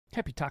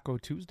Happy Taco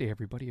Tuesday,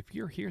 everybody. If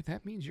you're here,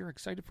 that means you're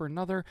excited for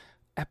another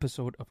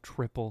episode of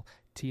Triple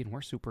T, and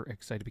we're super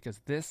excited because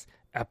this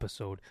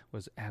episode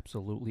was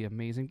absolutely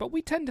amazing, but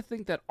we tend to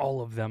think that all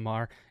of them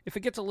are. If it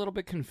gets a little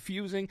bit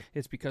confusing,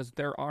 it's because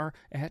there are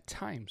at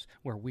times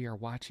where we are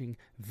watching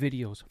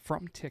videos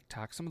from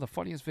TikTok, some of the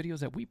funniest videos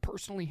that we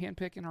personally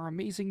handpick and our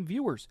amazing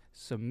viewers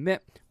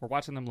submit. We're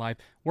watching them live,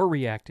 we're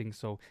reacting,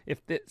 so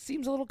if it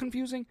seems a little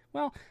confusing,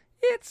 well,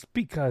 it's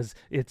because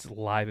it's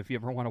live. If you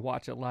ever want to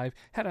watch it live,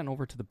 head on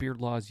over to the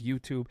Beard Laws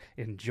YouTube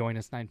and join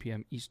us 9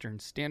 p.m. Eastern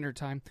Standard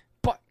Time.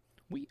 But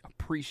we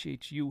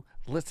appreciate you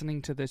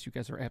listening to this. You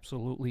guys are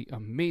absolutely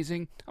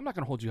amazing. I'm not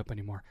going to hold you up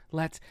anymore.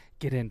 Let's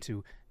get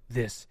into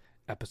this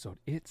episode.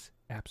 It's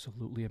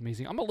absolutely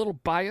amazing. I'm a little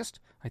biased.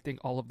 I think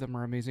all of them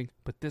are amazing.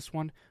 But this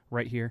one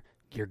right here,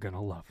 you're going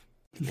to love.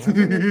 We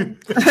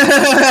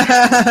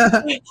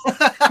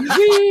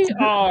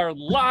are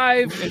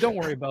live, and don't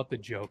worry about the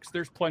jokes.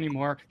 There's plenty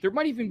more. There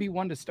might even be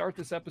one to start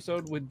this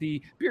episode with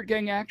the Beard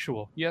Gang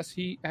Actual. Yes,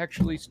 he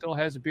actually still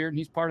has a beard, and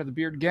he's part of the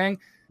Beard Gang.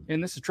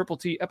 And this is Triple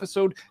T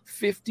episode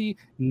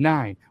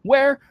 59,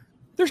 where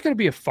there's going to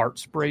be a fart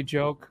spray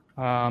joke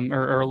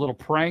or a little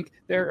prank.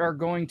 There are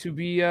going to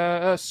be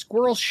a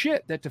squirrel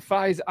shit that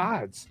defies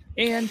odds,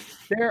 and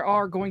there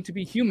are going to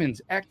be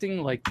humans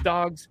acting like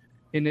dogs.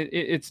 And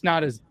it's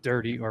not as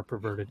dirty or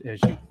perverted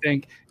as you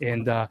think.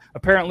 And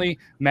apparently,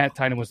 Matt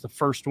Tynan was the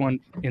first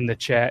one in the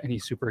chat, and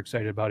he's super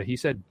excited about it. He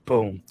said,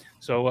 boom.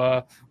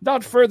 So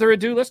without further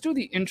ado, let's do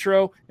the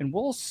intro, and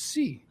we'll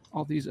see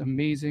all these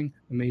amazing,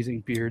 amazing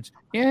beards.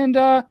 And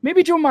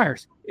maybe Joe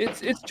Myers.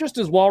 It's just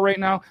his wall right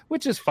now,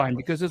 which is fine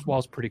because his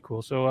wall's pretty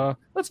cool. So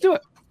let's do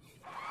it.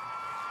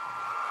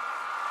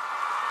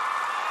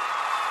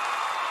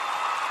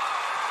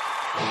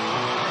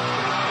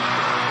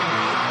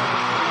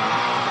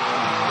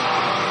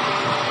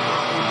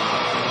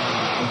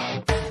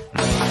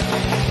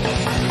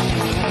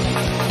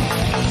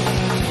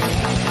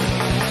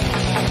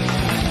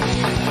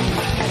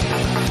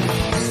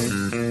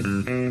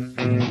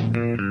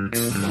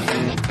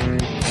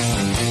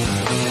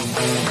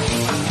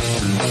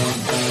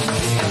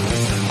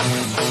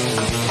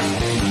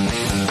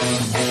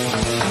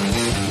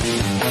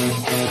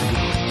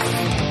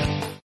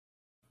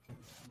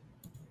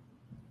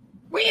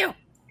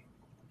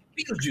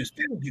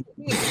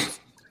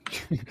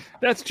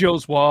 That's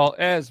Joe's wall,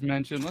 as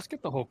mentioned. Let's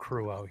get the whole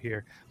crew out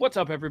here. What's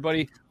up,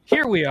 everybody?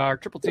 Here we are,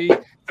 Triple T,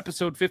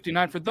 episode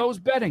 59. For those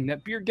betting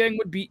that Beard Gang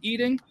would be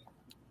eating,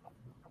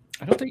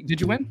 I don't think. Did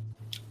you win?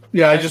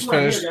 Yeah, I just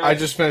finished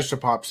a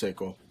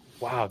popsicle.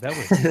 Wow, that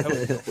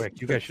was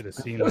quick. You guys should have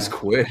seen that. That was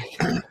quick.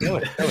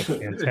 That was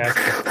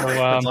fantastic. So,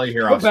 that's all you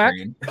hear off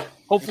screen.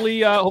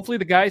 Hopefully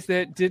the guys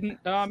that didn't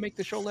make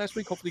the show last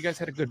week, hopefully you guys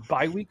had a good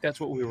bye week. That's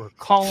what we were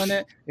calling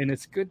it. And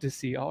it's good to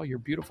see all your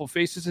beautiful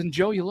faces. And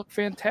Joe, you look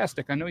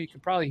fantastic. I know you can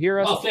probably hear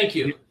us. Oh, thank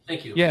you.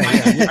 Thank you. Yeah.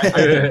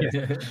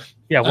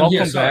 Yeah,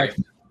 welcome back.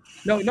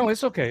 No,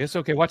 it's okay. It's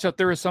okay. Watch out.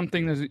 There is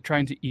something that's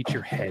trying to eat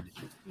your head.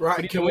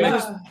 Right. Can we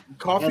just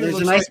coffee? Yeah, there's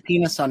a nice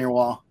penis on your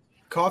wall.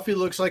 Coffee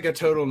looks like a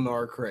total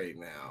narc right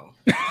now.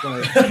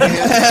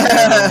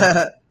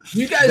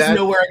 You guys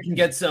know where I can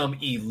get some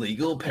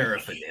illegal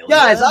paraphernalia?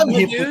 Guys, I'm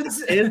hip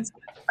with kids.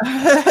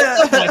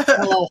 My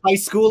fellow high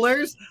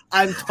schoolers,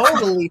 I'm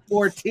totally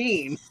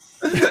 14.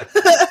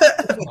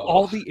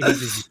 All the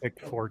ages you picked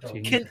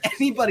 14. Can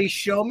anybody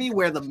show me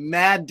where the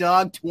Mad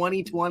Dog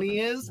 2020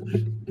 is?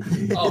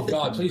 Oh,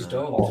 God, please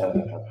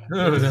don't.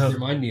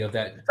 Remind me of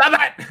that. Stop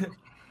it!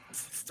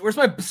 Where's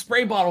my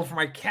spray bottle for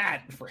my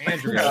cat, for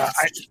Andrew? No.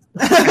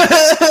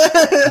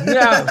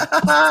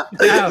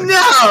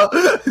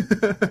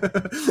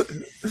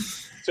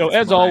 So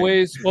as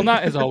always, well,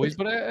 not as always,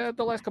 but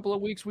the last couple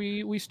of weeks,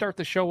 we start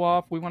the show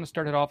off. We want to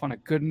start it off on a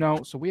good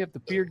note. So we have the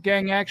Beard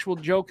Gang actual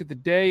joke of the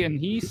day, and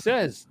he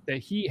says that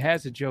he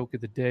has a joke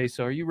of the day.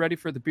 So are you ready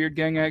for the Beard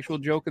Gang actual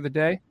joke of the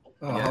day?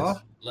 Uh-huh.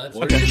 Yes. Let's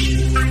Okay.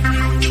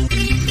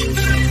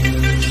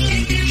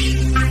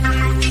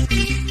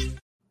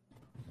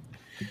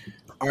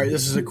 All right,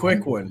 this is a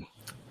quick one.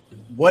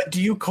 What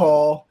do you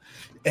call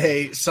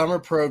a summer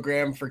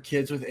program for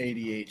kids with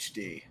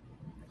ADHD?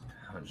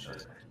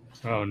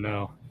 Oh,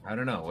 no. I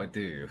don't know. What do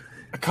you?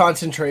 A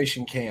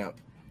concentration camp.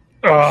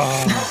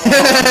 Oh.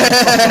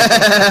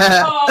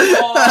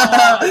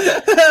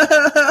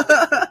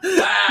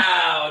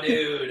 Wow,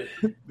 dude.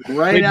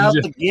 Right out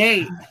the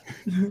gate.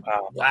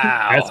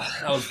 Wow.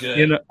 That was good.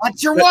 You know,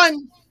 That's your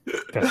one.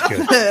 that's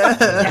good.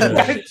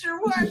 That's your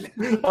one.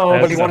 Oh,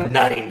 but but he he won won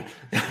 9.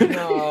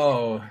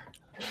 No.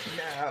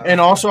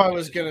 And also, I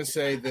was gonna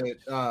say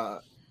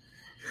that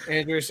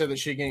Andrea said that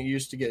she get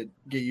used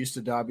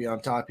to Dobby on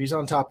top. He's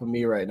on top of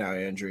me right now,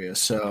 Andrea.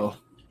 So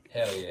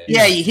Hell yeah.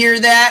 Yeah, you hear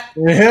that?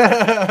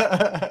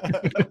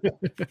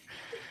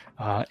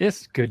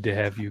 It's good to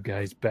have you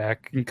guys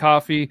back. And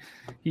Coffee,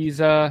 he's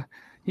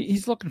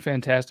looking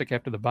fantastic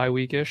after the bye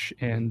weekish.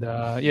 And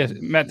yes,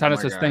 Matt Tynan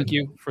says thank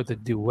you for the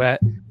duet.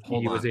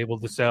 He was able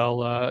to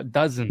sell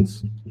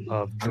dozens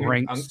of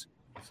drinks.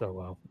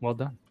 So well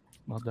done.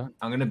 Well done.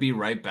 I'm gonna be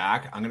right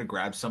back. I'm gonna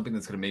grab something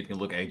that's gonna make me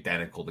look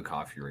identical to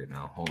coffee right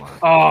now. Hold on.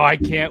 Oh, I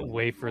can't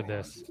wait for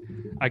this.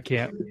 I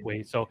can't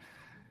wait. So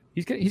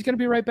he's gonna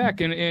be right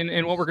back.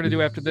 And what we're gonna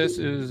do after this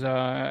is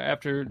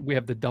after we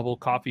have the double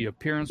coffee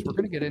appearance, we're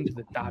gonna get into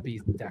the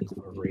Dobby's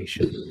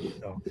declaration.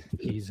 So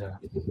he's there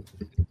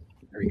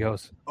he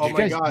goes. Oh You my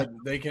guys- god,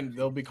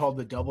 they'll be called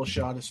the double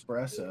shot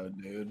espresso,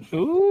 dude.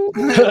 Ooh.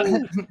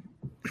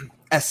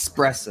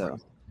 Espresso.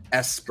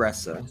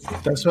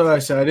 That's what I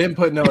said. I didn't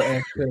put no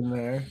X in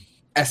there.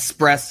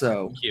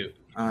 Espresso. Cute.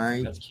 All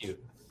right. That's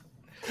cute.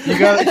 You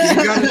got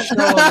to show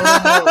a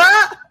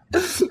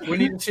little more. We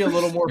need to see a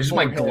little more. Just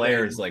my forehead.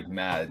 glare is like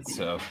mad.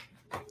 So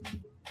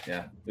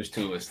yeah, there's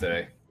two of us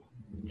today.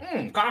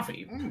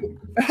 Coffee.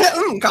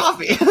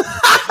 Coffee.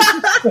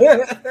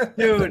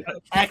 Dude,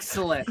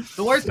 excellent.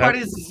 The worst part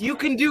is you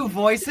can do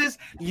voices,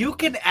 you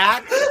can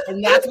act,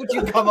 and that's what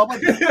you come up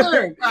with.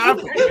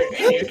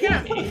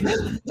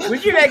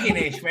 Would you like an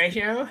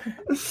espresso?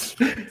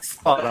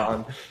 Spot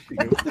on.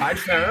 Hot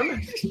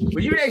foam?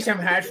 Would you like some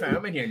hot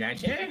foam in your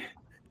latte?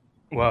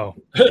 Wow.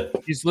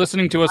 He's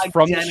listening to us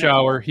from the Identical.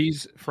 shower.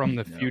 He's from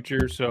the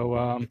future.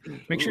 So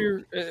make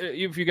sure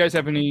if you guys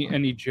have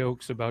any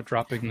jokes about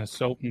dropping the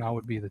soap, now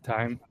would be the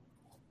time.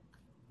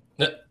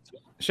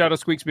 Shout out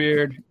Squeaks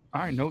Beard.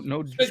 All right, no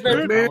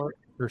Beard.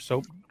 or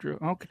soap.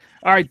 Okay.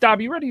 All right,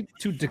 Dob, you ready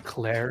to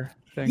declare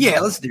things? Yeah,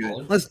 let's do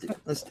it. Let's do it.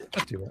 Let's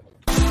do it.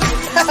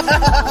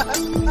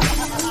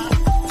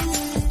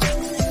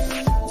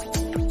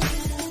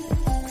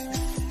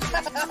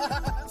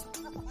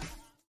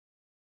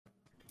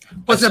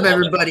 What's up, I saw that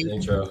everybody?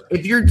 intro.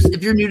 If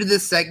you're new to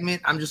this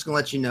segment, I'm just gonna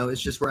let you know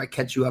it's just where I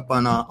catch you up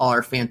on all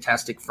our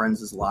fantastic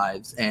friends'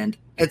 lives, and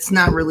it's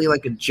not really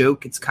like a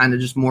joke. It's kind of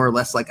just more or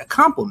less like a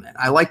compliment.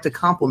 I like to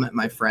compliment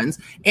my friends,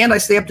 and I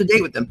stay up to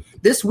date with them.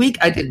 This week,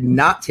 I did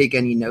not take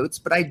any notes,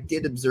 but I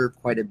did observe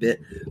quite a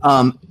bit.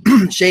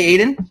 Shay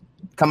Aiden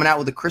coming out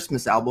with a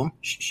Christmas album.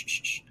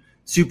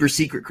 Super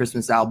secret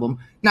Christmas album.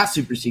 Not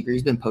super secret.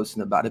 He's been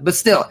posting about it, but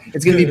still,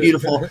 it's going to be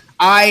beautiful.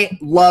 I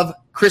love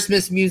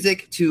Christmas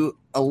music to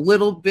a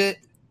little bit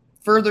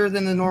further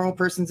than the normal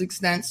person's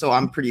extent, so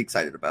I'm pretty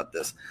excited about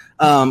this.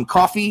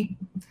 Coffee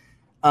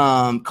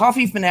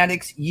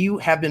Fanatics, you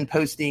have been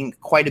posting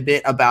quite a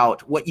bit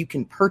about what you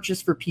can purchase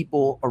for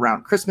people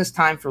around Christmas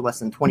time for less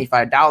than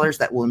 $25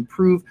 that will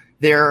improve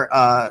their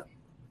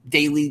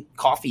daily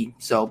coffee.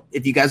 So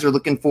if you guys are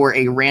looking for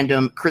a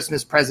random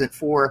Christmas present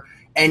for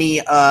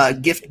any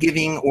gift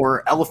giving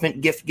or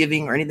elephant gift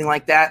giving or anything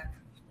like that,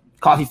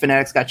 Coffee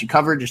Fanatics got you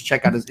covered. Just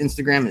check out his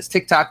Instagram, his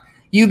TikTok.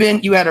 You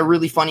had a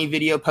really funny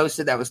video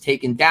posted that was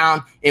taken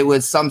down. It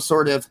was some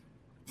sort of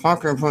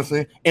fucking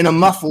pussy in a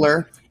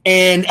muffler,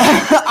 and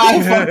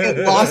I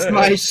fucking lost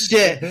my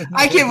shit.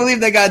 I can't believe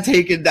that got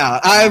taken down.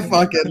 I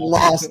fucking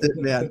lost it,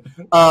 man.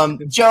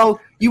 Joe,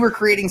 you were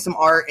creating some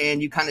art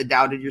and you kind of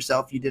doubted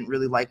yourself. You didn't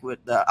really like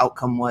what the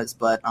outcome was,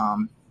 but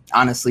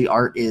honestly,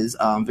 art is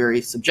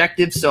very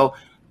subjective. So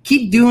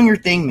keep doing your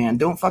thing, man.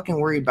 Don't fucking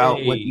worry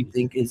about what you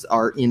think is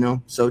art,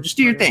 So just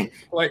do your thing.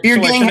 So Beer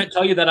I gang- shouldn't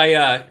tell you that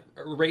I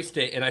erased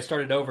it and I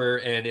started over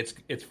and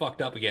it's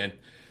fucked up again.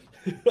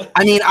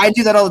 I mean, I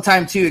do that all the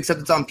time too,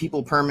 except it's on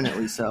people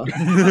permanently. So,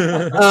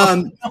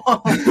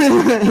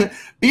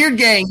 Beard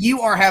Gang, you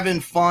are having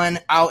fun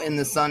out in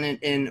the sun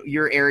in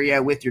your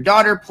area with your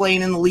daughter,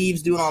 playing in the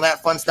leaves, doing all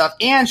that fun stuff.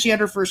 And she had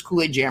her first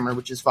Kool-Aid Jammer,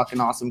 which is fucking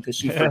awesome because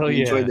she freaking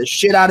enjoyed the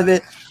shit out of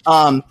it.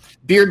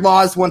 Beard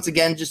Laws, once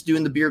again, just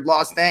doing the Beard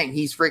Laws thing.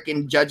 He's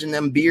freaking judging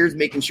them beards,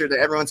 making sure that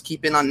everyone's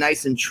keeping on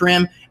nice and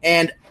trim.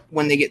 And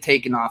when they get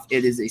taken off,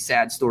 it is a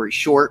sad story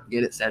short.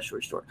 Get it? Sad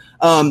story short.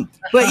 But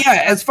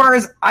yeah, as far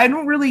as I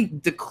don't really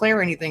declare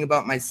anything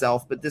about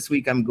myself, but this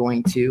week I'm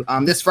going to.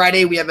 This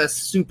Friday we have a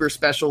super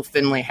special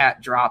Finlay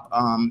hat drop.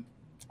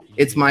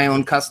 It's my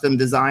own custom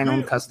design,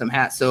 own custom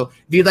hat. So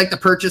if you'd like to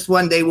purchase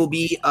one, they will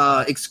be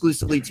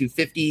exclusively to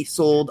 50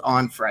 sold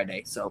on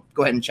Friday. So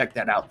go ahead and check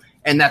that out.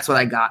 And that's what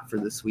I got for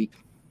this week.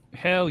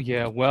 Hell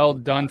yeah. Well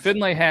done.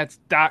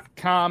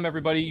 FinlayHats.com,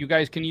 everybody. You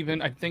guys can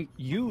even, I think,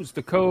 use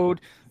the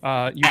code.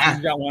 You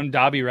got one,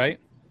 Dobby, right?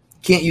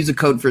 Can't use a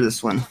code for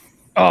this one.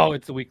 Oh,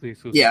 it's a weekly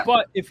exclusive. Yeah.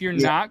 But if you're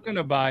not going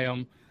to buy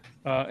them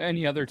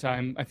any other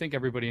time, I think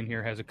everybody in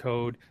here has a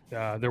code.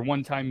 They're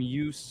one-time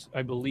use,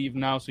 I believe,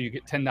 now, so you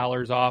get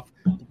 $10 off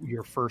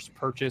your first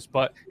purchase.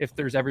 But if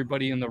there's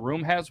everybody in the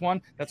room has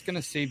one, that's going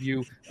to save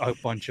you a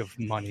bunch of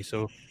money.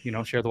 So,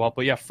 share the wealth.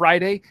 But yeah,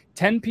 Friday,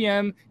 10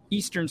 p.m.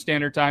 Eastern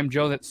Standard Time.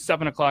 Joe, that's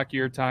 7 o'clock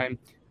your time.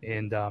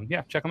 And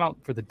check them out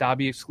for the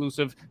Dobby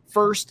exclusive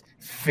first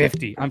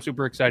 50. I'm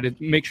super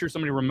excited. Make sure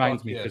somebody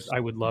reminds me because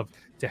I would love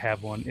to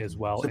have one as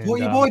well.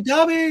 Support your boy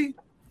Dobby.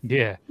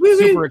 Yeah,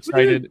 super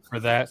excited for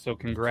that. So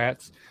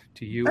congrats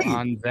to you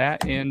on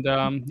that. And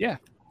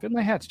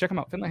Finlay Hats. Check them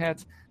out.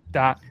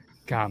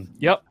 FinlayHats.com.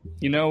 Yep.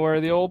 You know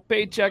where the old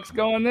paycheck's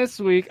going this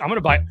week. I'm going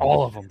to buy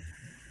all of them.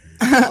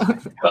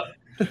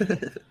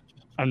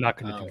 I'm not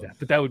going to do that,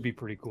 but that would be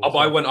pretty cool. I'll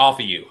buy one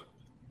off of you.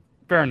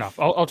 Fair enough.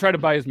 I'll try to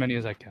buy as many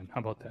as I can. How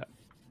about that?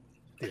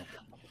 Deal.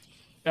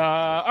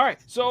 All right.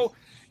 So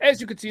as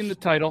you could see in the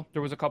title,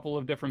 there was a couple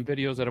of different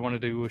videos that I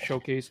wanted to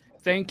showcase.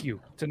 Thank you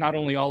to not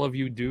only all of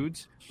you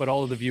dudes, but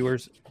all of the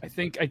viewers. I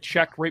think I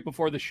checked right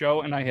before the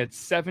show, and I had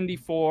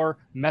 74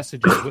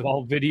 messages with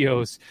all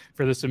videos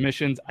for the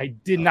submissions. I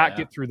did not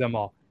get through them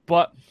all,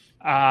 but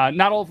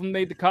not all of them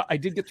made the cut. I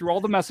did get through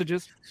all the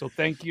messages, so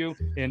thank you.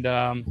 And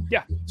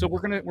so we're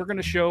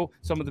gonna show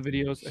some of the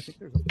videos. I think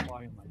there's a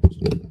fly in my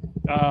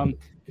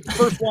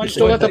first one.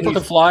 Still let them put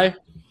the fly.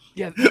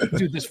 Yeah,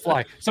 dude, this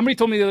fly. Somebody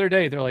told me the other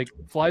day, they're like,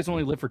 flies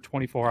only live for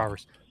 24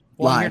 hours.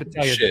 Well, I'm here to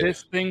tell you,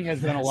 this thing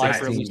has been alive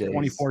for at least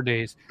 24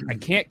 days. I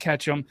can't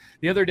catch them.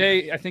 The other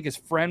day, I think his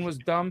friend was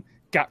dumb,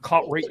 got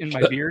caught right in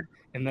my beard,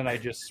 and then I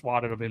just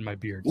swatted him in my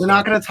beard. We're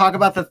not going to talk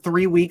about the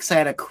 3 weeks I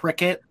had a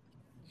cricket.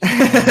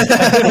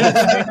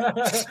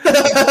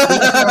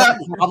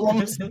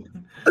 Problems.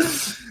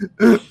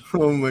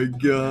 Oh my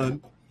god.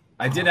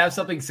 I did have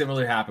something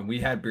similar happen.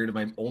 We had bearded,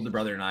 my older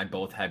brother and I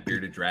both had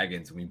bearded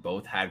dragons, and we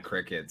both had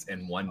crickets.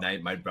 And one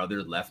night my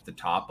brother left the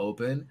top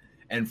open,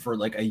 and for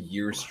like a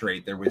year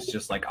straight, there was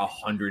just like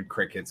 100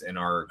 crickets in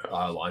our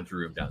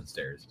laundry room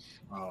downstairs.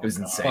 It was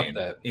insane.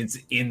 It's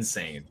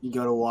insane. You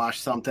go to wash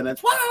something,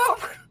 it's Wait,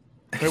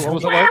 what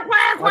was it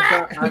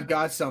like? I've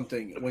got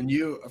something. When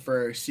you,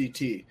 for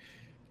CT,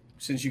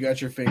 since you got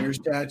your fingers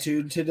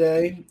tattooed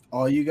today,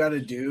 all you got to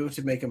do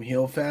to make them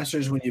heal faster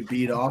is when you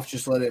beat off,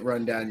 just let it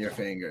run down your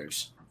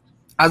fingers.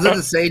 I was going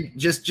to say,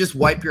 just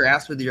wipe your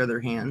ass with your other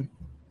hand.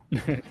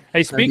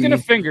 Hey, speaking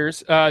of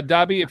fingers,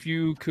 Dobby, if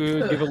you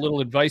could give a little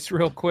advice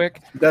real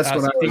quick. That's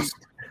what I was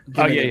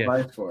giving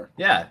advice for.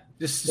 Yeah,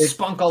 just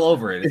spunk all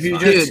over it. If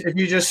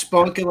you just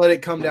spunk and let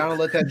it come down and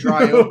let that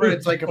dry over,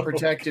 it's like a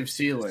protective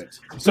sealant.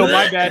 So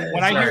my bad.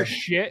 When I hear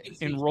shit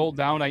and roll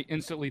down, I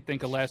instantly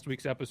think of last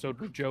week's episode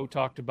where Joe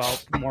talked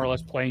about more or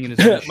less playing in his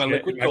own shit.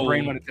 My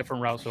brain went a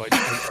different route, so I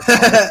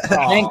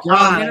thank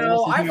God.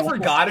 I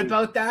forgot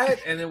about that,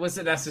 and it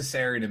wasn't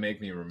necessary to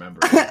make me remember.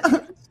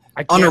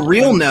 On a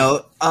real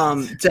note,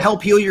 to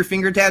help heal your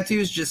finger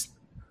tattoos, just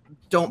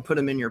don't put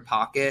them in your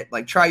pocket.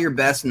 Like, try your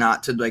best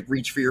not to like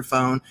reach for your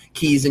phone,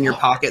 keys in your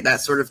pocket, that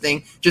sort of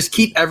thing. Just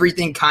keep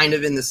everything kind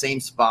of in the same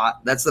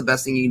spot. That's the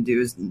best thing you can do.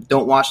 Is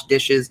don't wash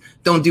dishes.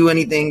 Don't do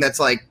anything that's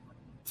like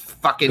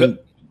fucking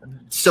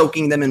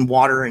soaking them in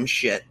water and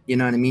shit. You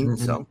know what I mean?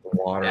 Mm-hmm. So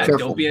water. Yeah,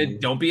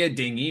 don't be a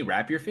dingy.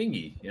 Wrap your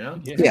fingy. You know?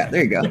 Yeah.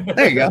 There you go.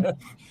 There you go.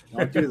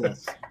 Don't do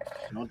this.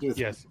 Don't do this.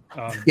 Yes.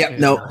 Yep.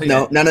 No.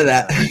 None of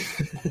that.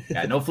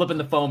 Yeah. No flipping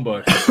the phone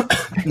book.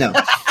 No.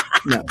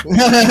 No.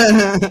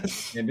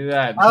 Can't do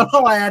that. I don't know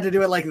why I had to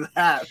do it like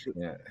that.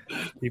 Yeah.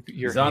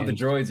 He's on the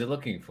droids are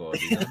looking for.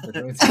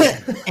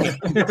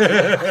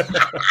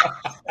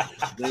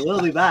 They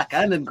will be back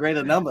and in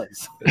greater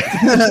numbers.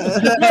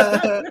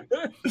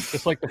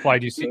 Just like the fly.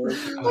 Do you see?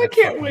 I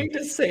can't wait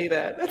to say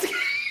that.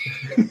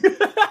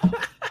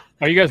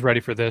 Are you guys ready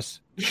for this?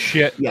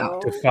 Shit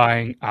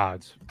defying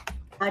odds.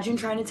 Imagine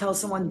trying to tell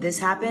someone this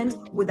happened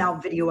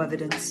without video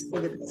evidence.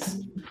 Look at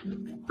this.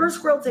 First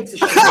squirrel takes a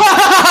shit.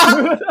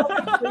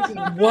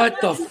 What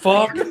the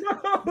fuck? It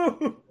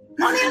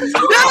landed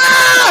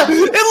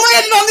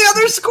on the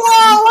other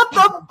squirrel. What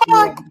the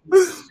fuck?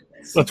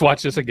 Let's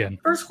watch this again.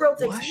 First squirrel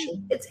takes a shit.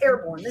 It's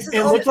airborne. This is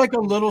it looks like a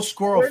little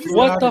squirrel.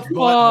 What the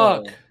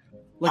fuck?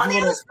 Like a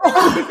little.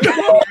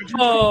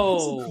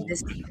 Oh!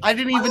 I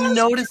didn't even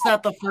notice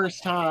that the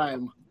first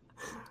time.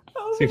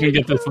 See if you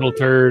can get this little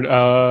turd.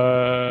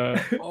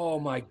 Oh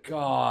my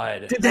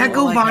god! Did that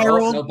go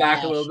viral? Go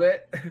back a little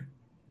bit.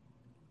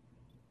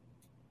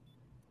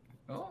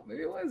 Oh,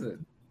 maybe it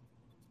wasn't.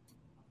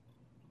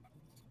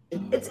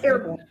 It's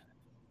airborne.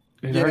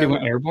 It already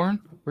went airborne?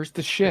 Where's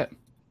the shit?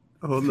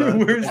 Hold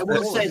on. I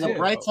will say the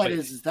bright side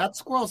is that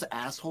squirrel's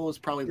asshole is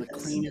probably the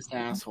cleanest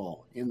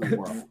asshole in the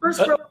world.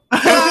 First squirrel.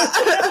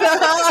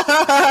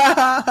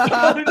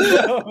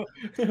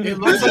 It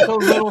looks like a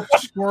little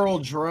squirrel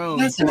drone.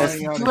 Listen, it's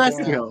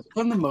terrestrial.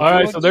 All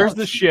right, so there's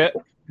the shit.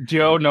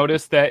 Joe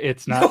noticed that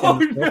it's not.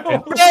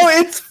 No,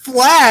 it's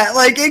flat.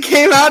 Like it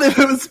came out and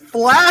it was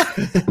flat.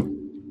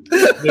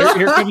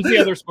 Here comes the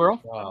other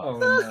squirrel. Oh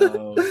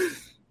no!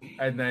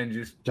 And then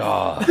just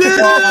right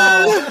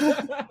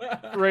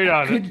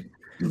on it.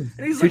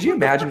 Could you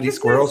imagine these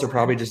squirrels are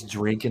probably just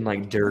drinking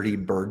like dirty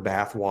bird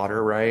bath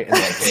water, right? And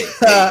like,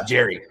 hey,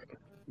 Jerry,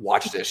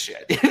 watch this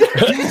shit.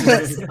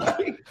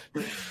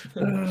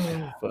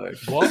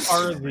 What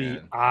are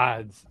the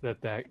odds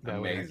that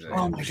amazing?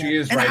 Oh my she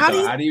is right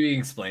though. How do you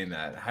explain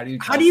that? How do you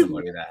tell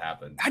somebody that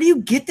happened? How do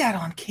you get that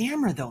on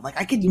camera though? Like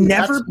I could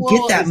never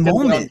get that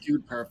moment.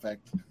 Dude,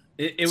 perfect.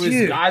 It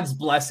was God's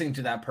blessing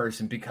to that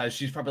person because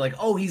she's probably like,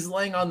 oh, he's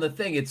laying on the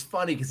thing. It's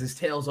funny because his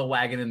tail's all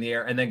wagging in the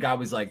air, and then God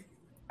was like,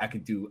 I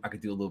could do a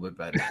little bit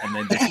better, and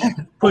then just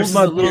pushes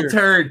a little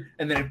turd,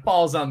 and then it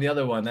falls on the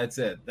other one. That's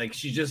it. Like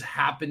she just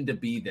happened to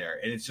be there,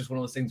 and it's just one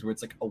of those things where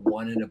it's like a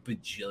 1 in a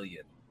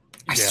bajillion.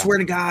 I swear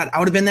to God, I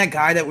would have been that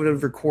guy that would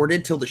have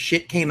recorded till the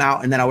shit came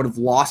out, and then I would have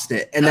lost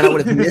it, and then I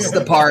would have missed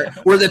the part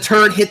where the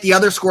turd hit the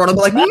other squirrel. I'd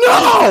be like, no,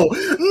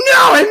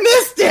 I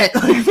missed it.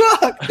 Like,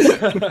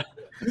 fuck.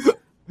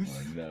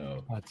 Oh,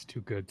 no. That's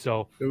too good.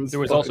 So It there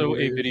was fucking also a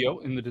weird. video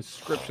in the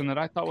description that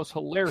I thought was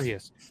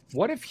hilarious.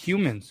 What if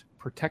humans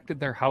protected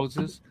their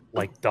houses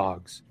like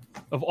dogs?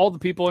 Of all the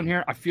people in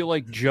here, I feel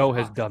like Joe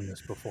has done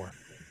this before.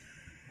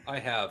 I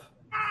have.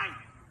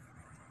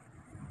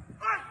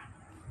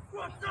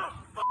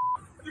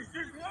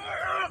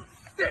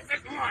 This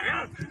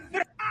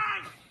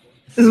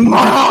is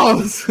my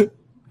house.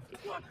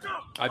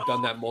 I've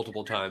done that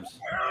multiple times.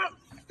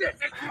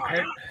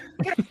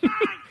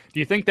 Do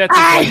you think that's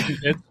his wife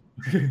and kids?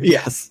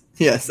 Yes,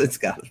 it's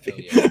gotta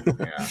be. Yeah.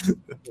 If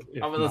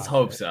Let's not,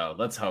 hope so.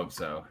 Let's hope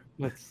so.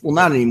 Well,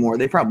 not anymore.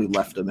 They probably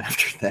left him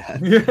after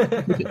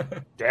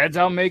that. Dad's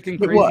out making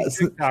It crazy was.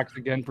 TikToks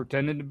again,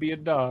 pretending to be a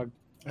dog.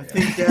 I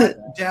think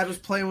Dad was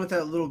playing with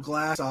that little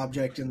glass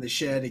object in the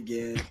shed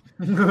again.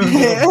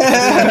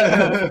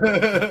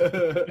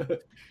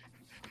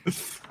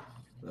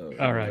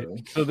 All right.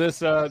 So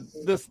this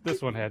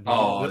one had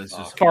This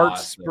is fart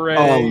awesome. spray.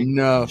 Oh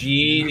no.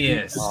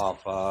 Genius. Oh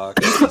fuck!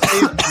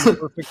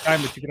 Perfect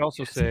time, but you can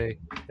also say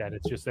that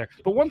it's just there.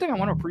 But one thing I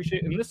want to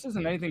appreciate, and this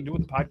isn't anything to do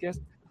with the podcast,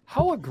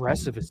 how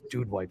aggressive is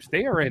Dude Wipes?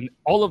 They are in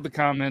all of the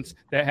comments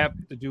that have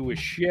to do with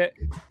shit,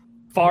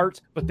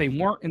 farts, but they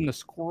weren't in the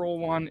squirrel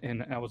one,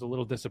 and I was a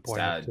little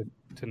disappointed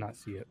to not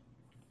see it.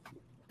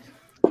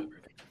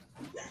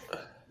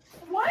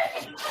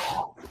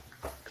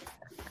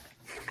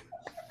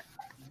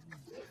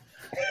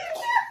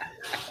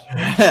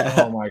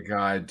 Oh my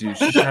god, dude,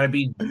 she's gotta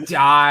be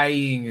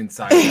dying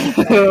inside.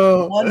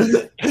 One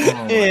would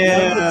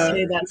Yeah.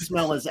 say that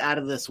smell is out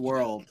of this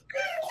world.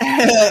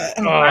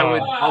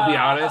 I'll be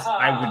honest,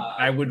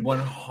 I would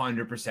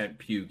 100%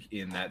 puke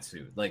in that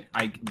suit.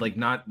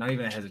 Not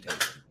even a hesitation.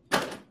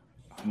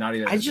 Not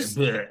even.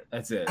 Blech,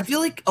 that's it. I feel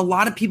like a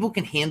lot of people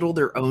can handle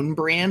their own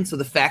brand, so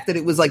the fact that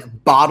it was like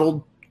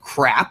bottled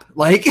crap,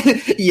 like,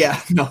 yeah,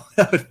 no,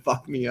 that would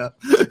fuck me up.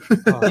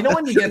 You know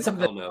when you get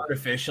something Oh, no.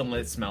 artificial and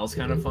it smells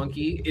kind of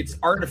funky? It's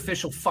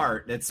artificial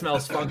fart that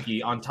smells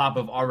funky on top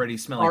of already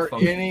smelling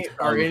funky.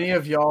 Are any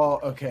of y'all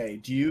okay?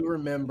 Do you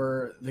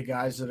remember the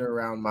guys that are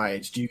around my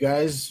age? Do you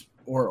guys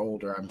or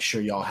older? I'm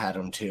sure y'all had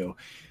them too.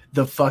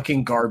 The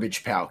fucking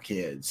Garbage Pail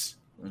Kids.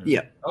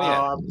 Yeah. Oh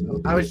yeah.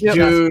 I was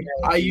dude.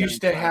 I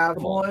used to have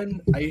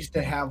one. Like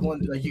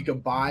you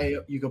could buy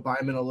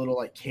them in a little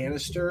like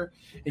canister,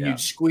 and Yeah. you'd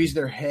squeeze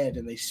their head,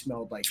 and they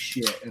smelled like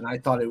shit. And I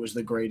thought it was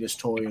the greatest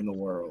toy in the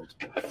world.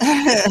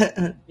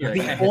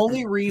 The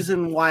only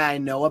reason why I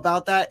know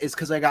about that is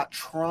because I got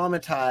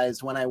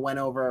traumatized when I went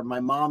over my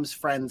mom's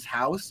friend's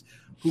house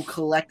who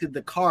collected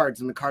the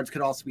cards, and the cards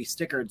could also be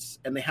stickers,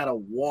 and they had a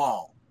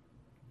wall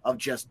of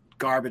just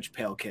Garbage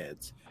Pail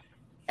Kids.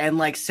 And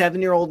like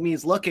 7-year-old me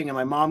is looking, and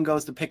my mom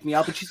goes to pick me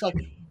up, and she's like,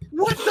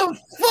 "What the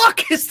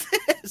fuck is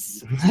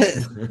this?"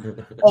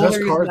 Only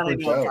reason cards that I were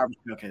know dope. Garbage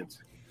Pail Kids.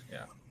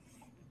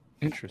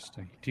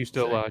 Interesting. Do you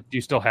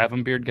still have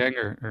him, Beard Gang,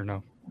 or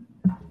no?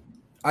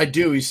 I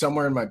do. He's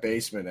somewhere in my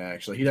basement.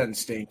 Actually, he doesn't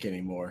stink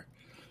anymore.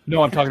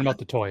 No, I'm talking about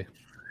the toy.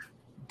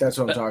 That's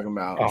what I'm talking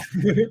about. Oh.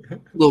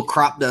 Little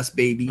crop dust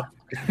baby.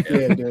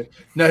 Yeah, dude.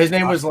 No, his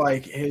name was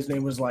like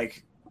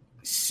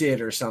Sid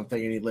or something,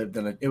 and he lived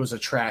in it was a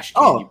trash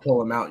can. Oh. You pull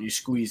him out, and you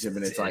squeeze him,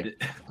 and it's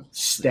like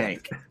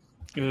stank.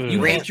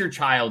 You hate your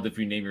child if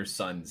you name your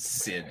son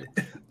Sid.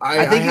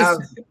 I think have.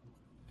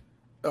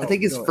 I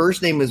think his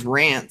first name was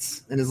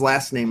Rance, and his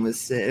last name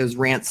was Sid. It was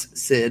Rance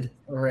Sid.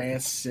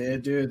 Rance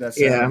Sid, dude. That's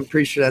Yeah, I'm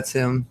pretty sure that's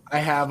him. I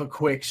have a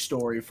quick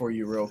story for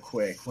you, real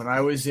quick. When I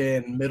was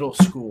in middle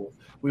school,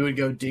 we would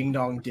go ding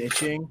dong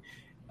ditching,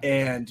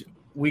 and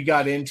we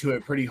got into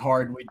it pretty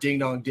hard. We ding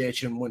dong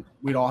ditch, and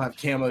we'd all have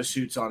camo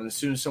suits on. And as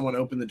soon as someone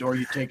opened the door,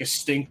 you'd take a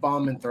stink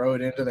bomb and throw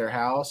it into their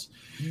house.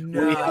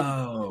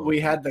 No. We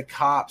had the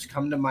cops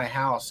come to my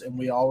house, and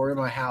we all were in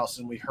my house,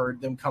 and we heard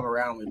them come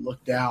around. We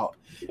looked out,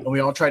 and we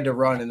all tried to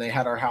run, and they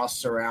had our house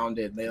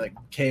surrounded. They like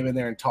came in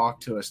there and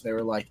talked to us. They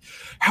were like,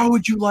 "How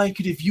would you like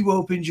it if you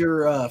opened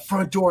your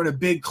front door and a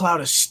big cloud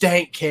of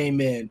stank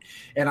came in?"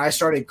 And I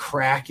started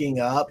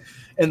cracking up,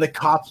 and the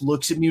cop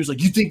looks at me. He was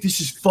like, "You think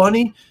this is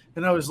funny?"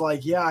 And I was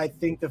like, "Yeah, I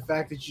think the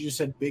fact that you just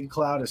said big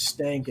cloud of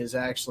stank is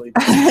actually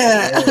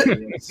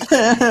hilarious."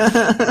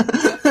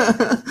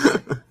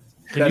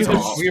 That's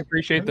all. We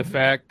appreciate the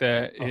fact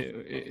that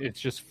it's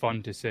just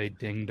fun to say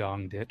ding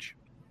dong ditch.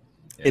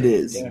 It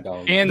is. Ding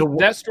dong. And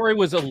that story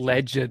was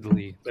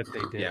allegedly that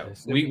they did Yeah,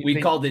 this. we They-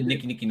 called it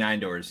Nicky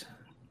Nine Doors.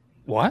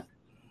 What?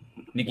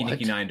 Nicky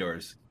What? Nine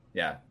Doors.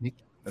 Yeah, Nick-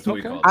 that's what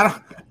Okay. we called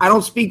it. I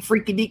don't speak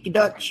freaky deaky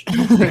Dutch.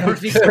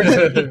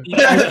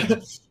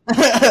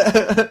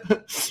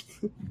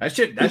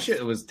 That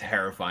shit was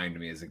terrifying to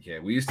me as a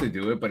kid. We used to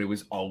do it, but it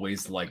was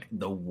always like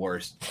the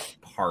worst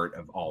part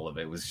of all of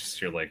it. Was just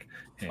you're like,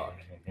 hey,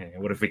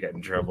 what if we get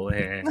in trouble?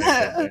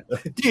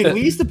 Dude,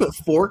 we used to put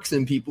forks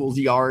in people's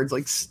yards,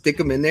 like stick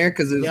them in there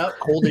because it was Yep.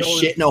 cold as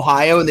shit in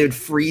Ohio, and they would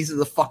freeze to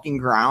the fucking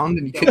ground,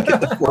 and you couldn't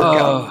get the fork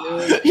out.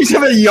 Oh. You just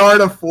have a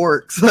yard of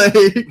forks. Like,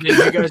 Did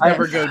you guys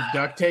ever go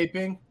duct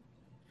taping?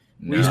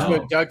 We used to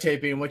put duct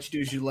taping, and what you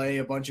do is you lay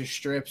a bunch of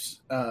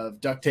strips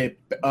of duct tape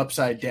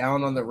upside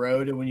down on the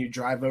road, and when you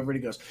drive over it, it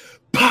goes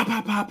pop,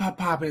 pop, pop, pop,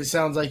 pop, and it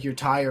sounds like your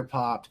tire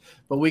popped.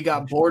 But we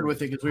got bored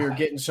with it because we were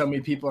getting so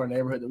many people in our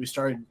neighborhood that we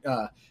started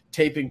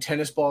taping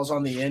tennis balls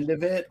on the end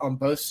of it on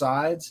both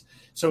sides.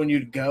 So when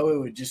you'd go, it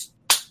would just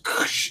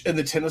and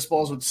the tennis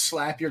balls would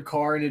slap your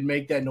car and it'd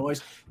make that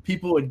noise.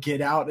 People would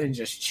get out and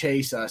just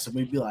chase us, and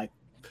we'd be like,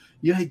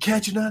 "You ain't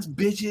catching us,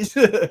 bitches."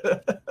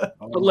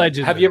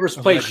 Allegedly. Have you ever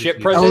played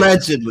shit prison?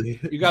 Allegedly.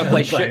 You gotta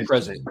play shit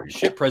prison.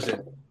 Shit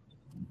prison.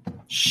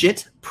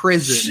 Shit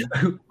prison.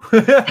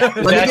 Let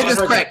me get this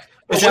correct.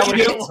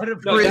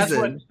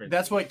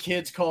 That's what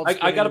kids call.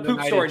 I got a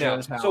poop story now.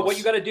 House. So what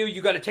you got to do,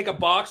 you got to take a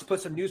box,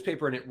 put some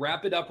newspaper in it,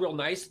 wrap it up real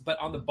nice, but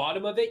on the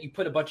bottom of it, you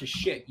put a bunch of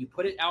shit. You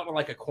put it out on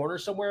like a corner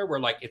somewhere where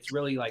like it's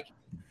really like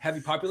heavy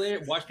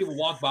populated. Watch people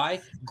walk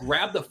by,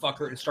 grab the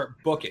fucker, and start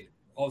booking.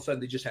 All of a sudden,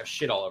 they just have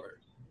shit all over it.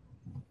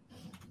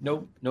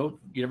 No,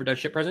 you never done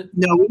shit present?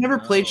 No, we never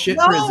played shit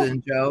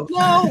prison, Joe.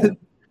 No.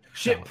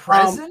 Shit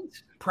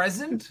present?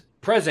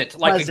 Present,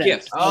 like Present. a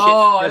gift.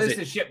 Oh, Shit this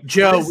present. is shit.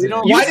 Joe, prison. we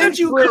don't. Why didn't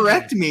you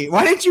correct me?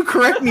 Why didn't you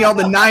correct me all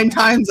the 9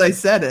 times I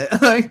said it?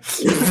 Like,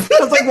 I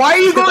was like, why are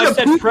you Because I going to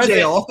said poop present.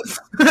 jail?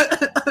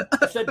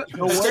 I said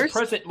worst-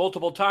 present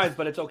multiple times,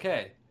 but it's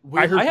okay.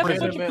 I heard I have a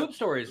prison, bunch of poop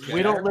stories.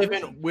 We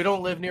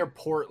don't live near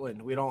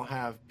Portland. We don't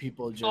have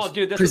people just. Oh,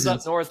 dude, this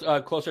Prisons. is up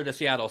north, closer to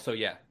Seattle. So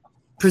yeah.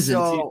 Prison.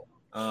 So,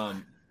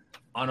 on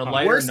a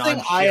lighter, worst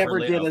thing I ever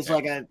did non-shit-related- as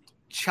like a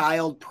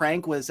child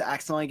prank was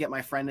accidentally get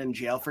my friend in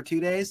jail for 2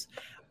 days.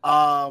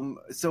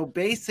 So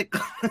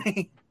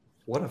basically,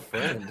 What a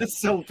friend.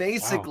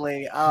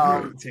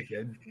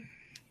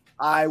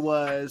 I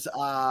was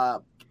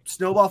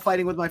snowball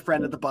fighting with my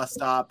friend at the bus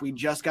stop. We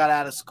just got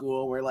out of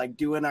school. We're like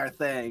doing our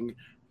thing,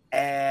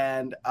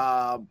 and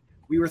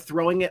we were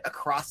throwing it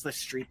across the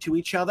street to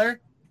each other.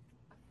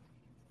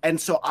 And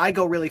so I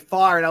go really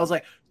far, and I was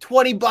like,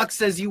 $20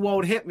 says you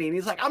won't hit me. And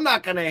he's like, I'm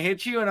not going to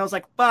hit you. And I was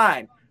like,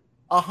 fine,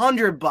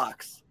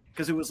 $100.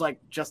 Because it was like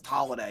just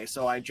holiday.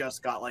 So I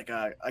just got like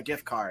a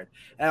gift card.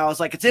 And I was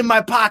like, it's in my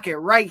pocket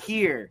right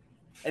here.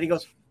 And he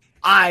goes,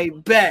 I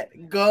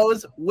bet.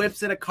 Goes,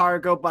 whips in a car,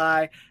 go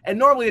by. And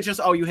normally it's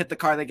just, oh, you hit the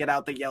car, they get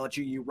out, they yell at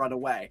you, you run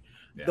away.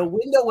 Yeah. The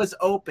window was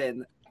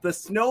open. The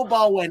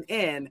snowball went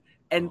in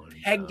and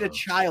pegged a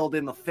child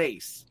in the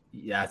face.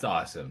 Yeah, that's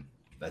awesome.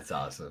 That's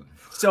awesome.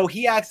 So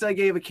he accidentally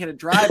gave a kid a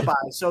drive-by.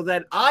 So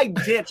then I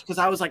ditched because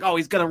I was like, oh,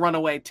 he's going to run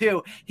away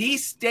too. He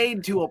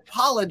stayed to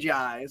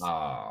apologize.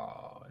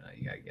 Oh, no,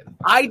 you gotta get him.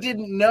 I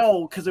didn't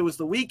know because it was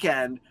the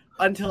weekend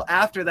until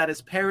after that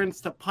his parents,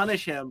 to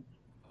punish him,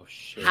 Oh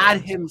shit.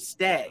 had him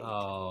stay.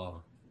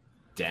 Oh.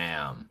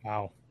 Damn.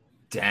 Wow.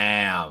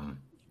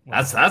 Damn.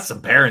 That's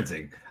some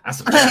parenting. That's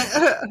some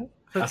parenting.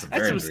 That's some That's some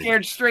parenting.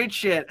 scared straight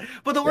shit.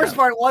 But the worst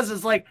part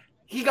is like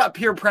he got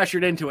peer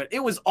pressured into it. It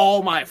was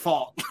all my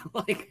fault.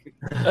 Like,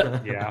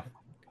 Yeah.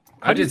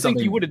 I How do you did think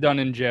you something. would have done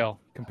in jail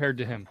compared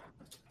to him?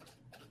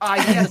 he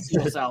had a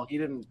single cell. He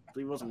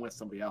wasn't with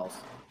somebody else.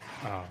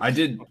 Oh. I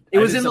did. It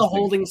I was did in the something-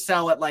 holding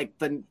cell at like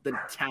the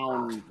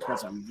town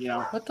prison, you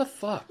know. What the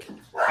fuck?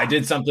 I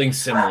did something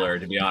similar,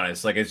 to be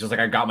honest. Like, it's just like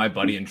I got my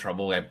buddy in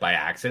trouble like, by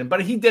accident,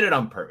 but he did it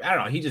on purpose. I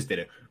don't know. He just did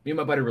it. Me and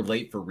my buddy were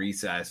late for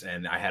recess,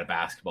 and I had a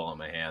basketball in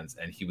my hands,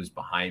 and he was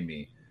behind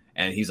me.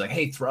 And he's like,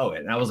 hey, throw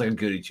it. And I was like a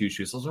goody two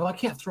shoes. So I was like, I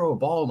can't throw a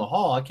ball in the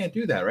hall. I can't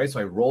do that, right? So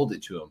I rolled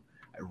it to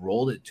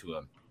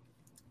him.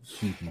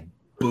 He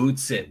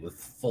boots it with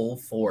full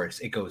force.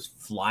 It goes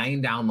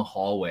flying down the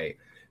hallway.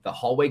 The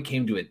hallway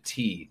came to a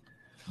T.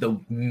 The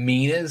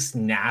meanest,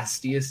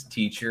 nastiest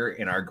teacher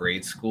in our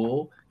grade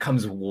school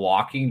comes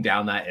walking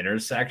down that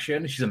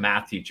intersection. She's a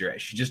math teacher.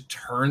 She just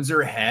turns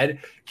her head,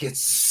 gets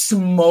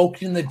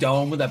smoked in the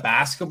dome with a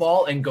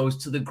basketball, and goes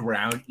to the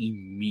ground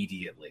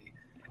immediately.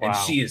 And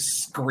Wow. she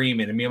is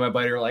screaming. And me and my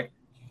buddy are like,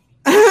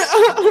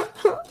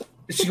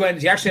 she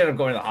actually ended up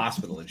going to the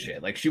hospital and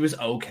shit. Like, she was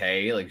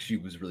okay. Like, she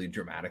was really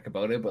dramatic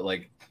about it, but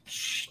like,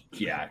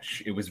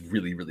 it was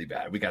really, really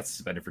bad. We got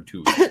suspended for 2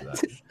 weeks for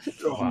that.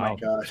 Oh my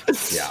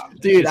gosh. Yeah,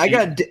 Dude, I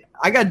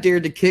got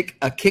dared to kick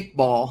a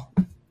kickball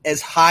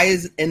as high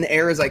as in the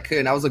air as I could.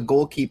 And I was a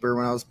goalkeeper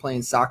when I was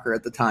playing soccer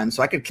at the time,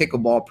 so I could kick a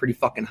ball pretty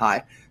fucking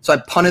high. So I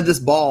punted this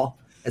ball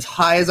as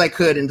high as I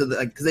could into the,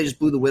 because they just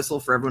blew the whistle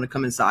for everyone to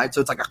come inside. So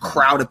it's like a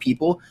crowd of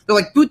people. They're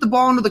like, boot the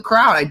ball into the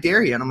crowd. I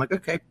dare you. And I'm like,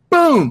 okay,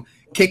 boom,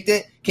 kicked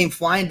it, came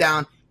flying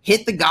down,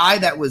 hit the guy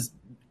that was,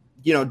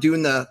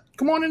 doing the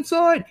come on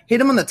inside, hit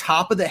him on the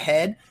top of the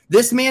head.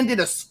 This man did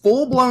a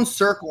full blown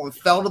circle and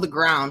fell to the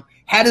ground,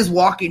 had his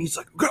walking. He's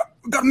like,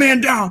 got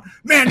man down.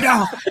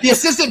 The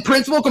assistant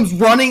principal comes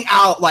running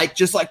out, like,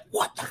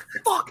 what the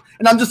fuck?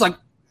 And I'm just like,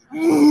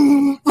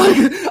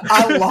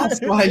 I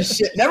lost my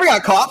shit. Never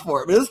got caught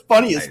for it, but it was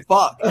funny as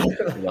fuck. I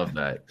love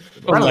that.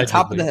 Right on the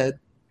top of the head.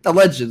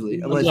 Allegedly.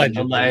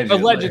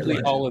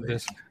 Allegedly, all of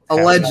this.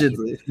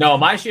 Allegedly. No,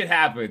 my shit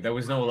happened. There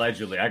was no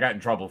allegedly. I got in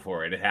trouble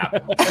for it. It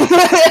happened.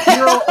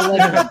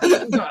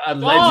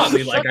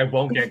 Allegedly, like I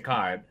won't get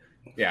caught.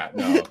 Yeah,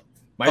 no.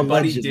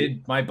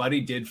 My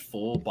buddy did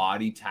full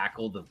body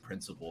tackle the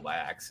principal by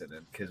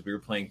accident because we were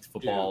playing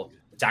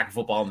tackle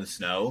football in the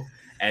snow,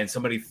 and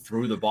somebody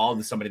threw the ball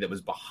to somebody that was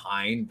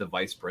behind the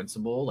vice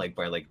principal, like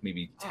by like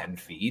maybe 10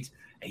 feet.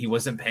 And he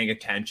wasn't paying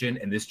attention,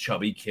 and this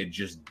chubby kid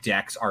just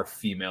decks our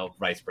female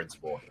vice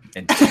principal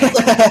and takes her to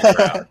the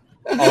ground.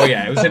 Oh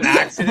yeah, it was an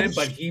accident,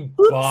 but he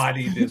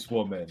bodied this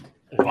woman.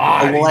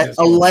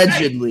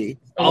 Allegedly.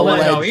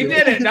 No, he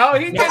did it. No,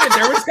 he did it.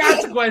 There was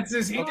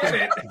consequences. He did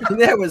it.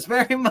 There was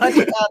very much.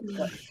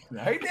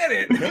 No, he did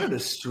it. That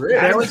is strict.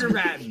 There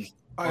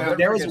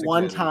was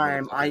one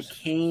time I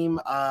came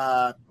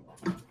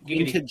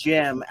into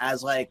gym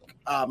as like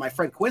my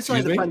friend Quincy,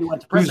 the friend who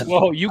went to prison.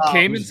 Whoa, you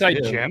came inside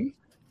gym?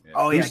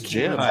 Oh yeah,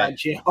 Jim?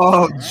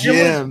 Oh,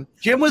 Jim.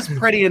 Jim was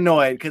pretty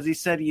annoyed because he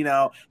said,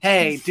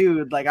 hey,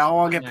 dude, like I don't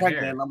want to get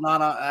pregnant.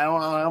 I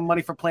don't have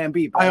money for Plan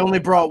B. I only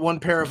brought one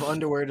pair of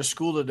underwear to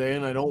school today,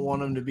 and I don't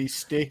want them to be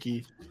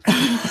sticky.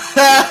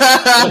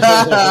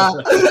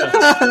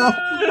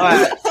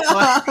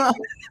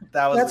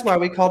 That's why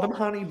we called them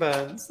honey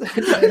buns. But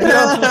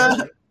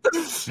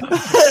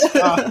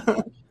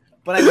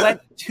I went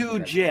to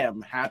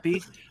gym,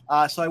 happy.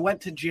 So I went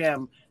to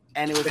gym.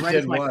 And it was right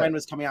as my friend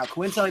was coming out.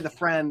 Coincidentally, the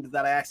friend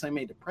that I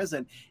accidentally made to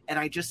prison, and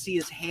I just see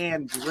his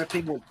hand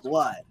dripping with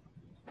blood.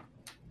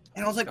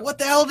 And I was like, what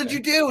the hell did you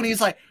do? And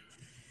he's like,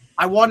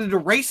 I wanted to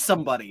race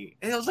somebody.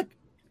 And I was like,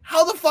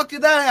 how the fuck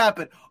did that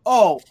happen?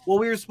 Oh, well,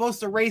 we were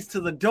supposed to race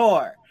to the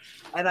door.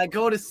 And I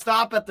go to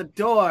stop at the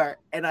door,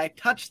 and I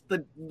touch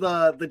the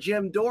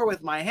gym door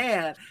with my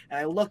hand, and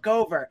I look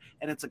over,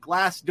 and it's a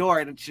glass door,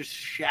 and it's just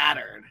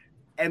shattered.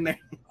 And then,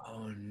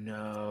 oh,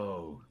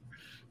 no.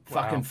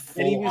 Fucking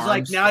and he was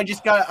like, now I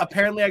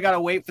gotta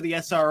wait for the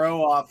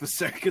SRO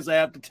officer because I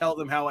have to tell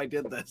them how I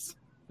did this.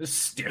 This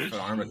stiff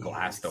arm of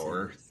glass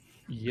door.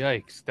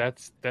 Yikes,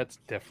 that's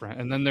different.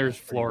 And then there's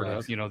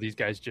Florida. These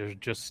guys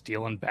just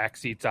stealing back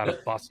seats out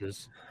of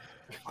buses.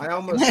 I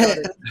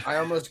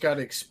almost got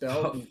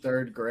expelled in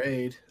 3rd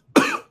grade.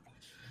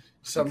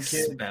 Some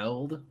kid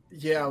expelled?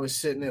 Yeah, I was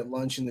sitting at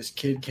lunch and this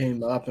kid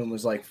came up and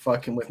was like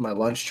fucking with my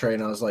lunch tray,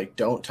 and I was like,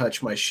 don't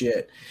touch my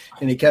shit.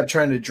 And he kept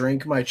trying to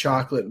drink my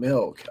chocolate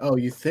milk. Oh,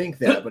 you think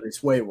that, but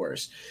it's way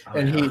worse.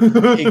 And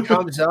he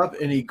comes up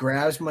and he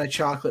grabs my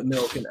chocolate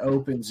milk and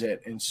opens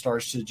it and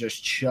starts to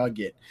just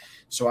chug it.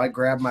 So I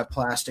grab my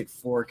plastic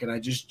fork and I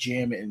just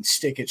jam it and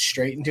stick it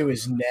straight into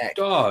his neck.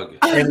 Dog.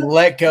 And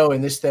let go.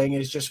 And this thing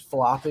is just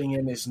flopping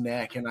in his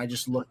neck. And I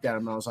just looked at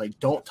him and I was like,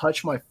 don't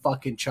touch my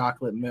fucking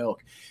chocolate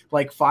milk.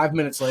 Like 5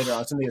 minutes later, I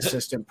was in the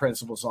assistant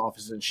principal's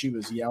office and she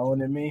was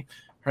yelling at me.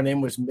 Her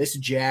name was Miss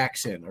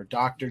Jackson or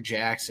Dr.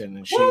 Jackson.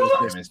 And she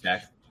was this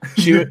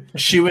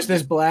she was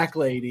this black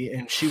lady,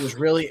 and she was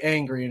really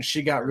angry, and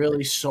she got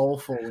really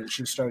soulful when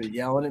she started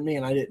yelling at me,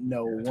 and I didn't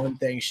know one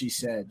thing she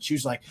said.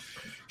 She's like,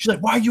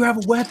 why do you have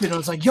a weapon? I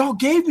was like, y'all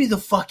gave me the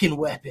fucking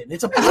weapon.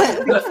 It's a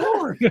plastic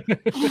fork.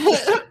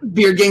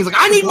 Beer gang's like,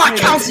 I need my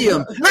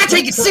calcium, and I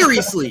take it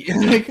seriously.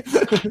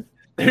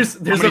 There's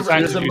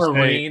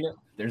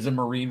a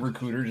Marine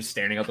recruiter just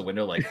standing out the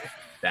window like,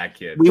 that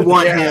kid. We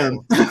want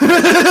him.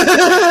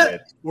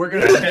 We're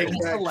gonna take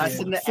that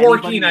lesson.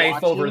 Forky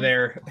knife over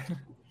there.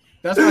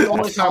 That's the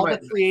only time all the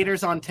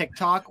creators on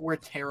TikTok were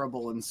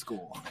terrible in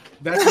school.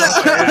 That's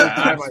not the only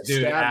time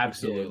dude,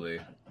 absolutely.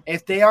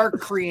 If they are a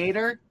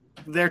creator,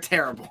 they're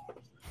terrible.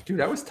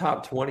 Dude, I was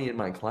top 20 in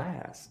my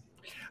class.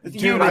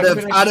 Dude,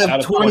 out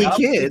of 20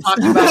 kids.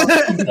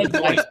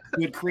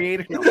 Good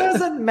creator. It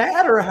doesn't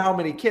matter how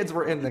many kids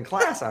were in the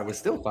class. I was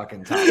still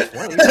fucking top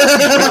 20.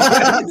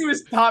 He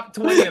was top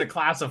 20 in a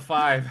class of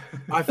 5.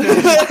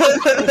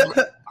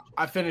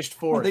 I finished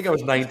 4th. I think I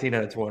was 19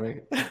 out of 20.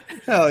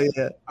 Hell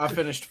yeah. I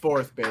finished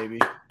 4th, baby.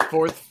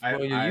 4th.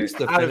 Well, you used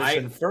to finish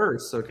in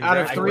first. So out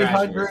of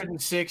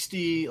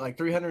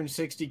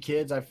 360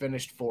 kids, I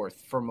finished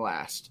 4th from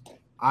last.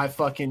 I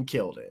fucking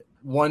killed it.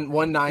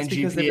 1.9 GPA.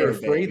 Because they were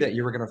afraid that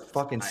you were gonna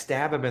fucking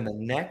stab him in the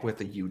neck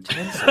with a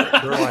utensil.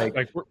 They're like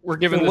we're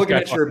giving looking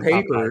at your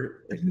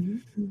paper.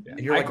 And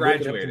you're like, I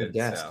graduated.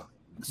 Desk.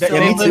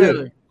 Me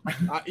too.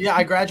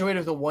 I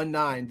graduated with a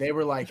 1.9. They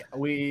were like,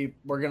 we're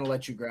gonna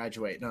let you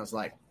graduate, and I was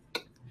like,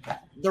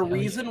 the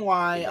reason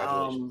why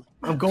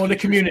I'm going to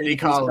community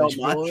college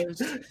so much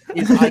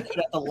is I could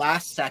at the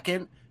last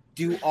second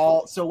do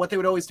all. So what they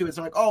would always do is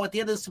they're like, oh, at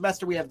the end of the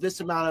semester we have this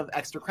amount of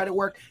extra credit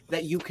work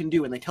that you can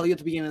do, and they tell you at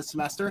the beginning of the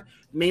semester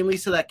mainly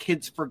so that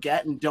kids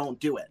forget and don't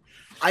do it.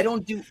 I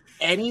don't do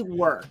any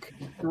work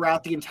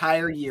throughout the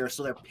entire year,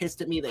 so they're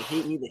pissed at me. They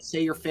hate me. They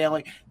say you're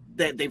failing.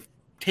 They've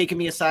taken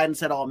me aside and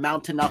said I'll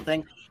amount to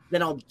nothing.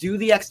 Then I'll do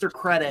the extra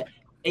credit,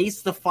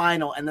 ace the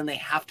final, and then they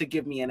have to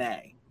give me an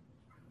A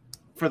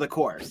for the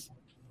course.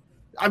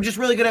 I'm just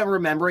really good at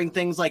remembering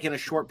things like in a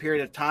short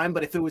period of time,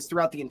 but if it was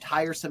throughout the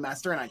entire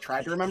semester and I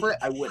tried to remember it,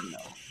 I wouldn't know.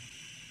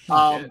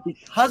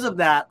 Because of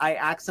that, I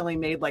accidentally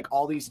made like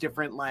all these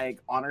different like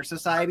honor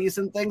societies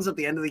and things at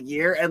the end of the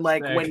year. And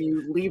like when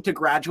you leave to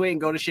graduate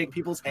and go to shake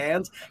people's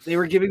hands, they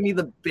were giving me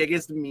the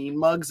biggest mean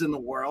mugs in the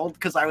world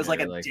because I was like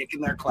a dick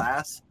in their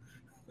class.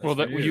 Well,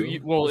 for Those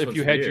if ones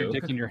you for had your you.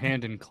 dick in your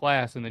hand in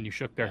class and then you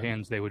shook their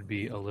hands, they would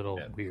be a little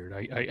weird.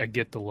 I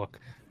get the look.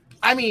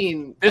 I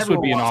mean, This would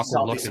be an everyone wants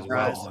awkward to look be as well.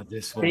 surprised. Oh,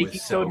 this one Baking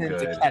was so soda into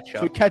good.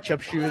 ketchup. To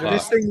ketchup shooter.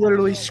 This thing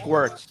literally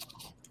squirts.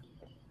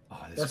 Oh,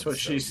 this That's one's what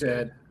she so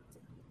said. good.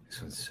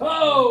 This one's so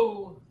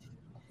Oh,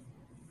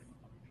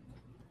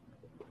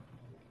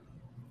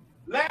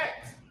 Lex,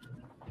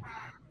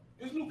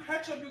 this new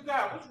ketchup you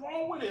got, what's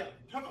wrong with it?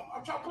 I'm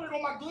trying to put it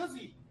on my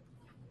glizzy.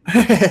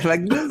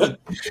 Like this.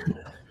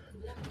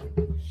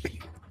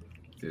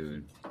 good.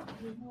 Dude.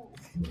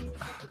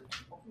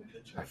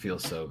 I feel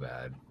so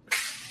bad.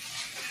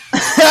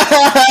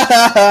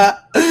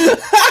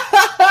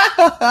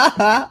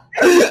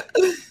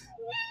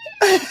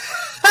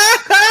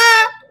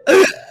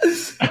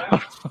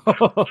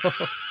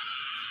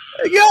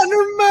 I got in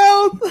her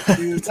mouth.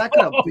 Dude, that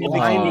could have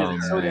blinded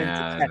Oh, her.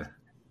 man.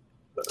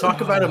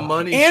 Talk about a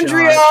money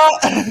Andrea.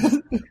 shot. We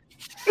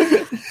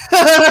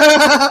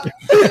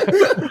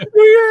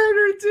heard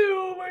her too.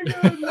 Oh my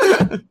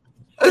god.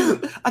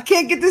 I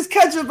can't get this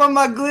ketchup on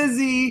my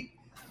glizzy.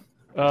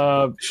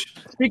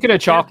 Speaking of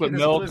chocolate this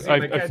milk, glizzy, I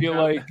my feel ketchup.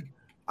 like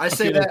I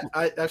say feel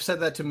that I've said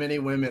that to many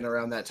women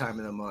around that time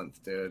of the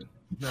month, dude.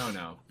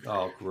 No.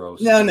 oh,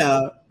 gross. No,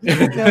 no.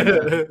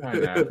 I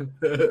know.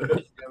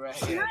 Right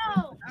here.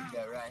 No.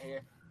 Right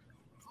here.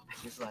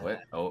 Just like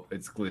What? Oh,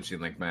 it's glitching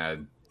like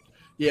mad.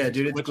 Yeah,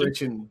 dude, it's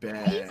glitching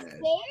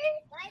bad.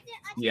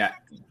 Yeah.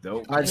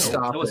 Nope. I'd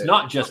stop No, it's it.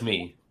 not just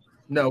me.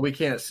 No, we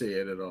can't see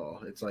it at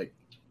all. It's like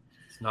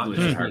It's not Blue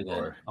just me.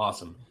 hardcore. Then.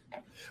 Awesome.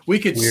 we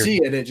could Weird. see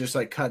it. It just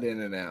like cut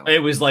in and out. It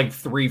was like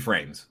 3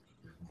 frames.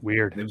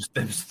 weird. It was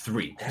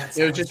 3.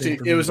 It was just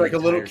it was like a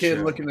little kid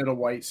looking at a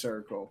white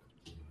circle.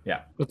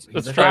 Yeah. Let's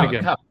It's try a it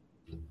again. cup.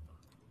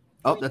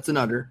 Oh, that's an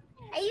under.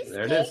 Are you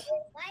There it scared? is.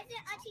 Why is it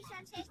Auntie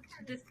Shantae's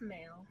coming? The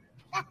smell.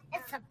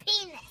 It's a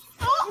penis.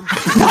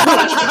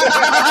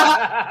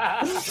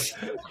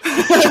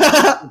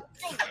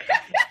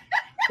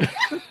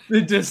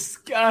 The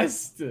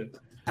disgust.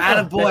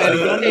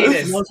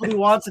 Attaboy. He knows what he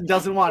wants and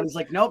doesn't want. He's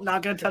like, nope,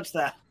 not gonna touch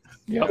that.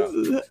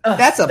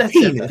 That's a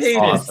penis.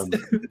 Awesome.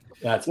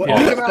 That's What,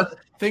 awesome.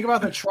 think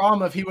about the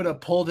trauma if he would have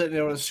pulled it and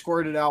it would have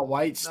squirted out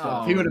white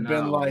stuff. He Oh, would have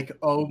been no. like,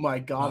 "Oh my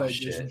god, Oh, I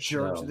just shit,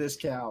 jerked no. this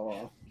cow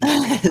off."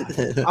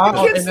 The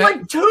Oh, kid's and that-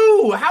 like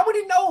 2. How would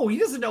he know? He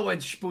doesn't know when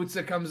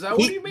Sputza comes out.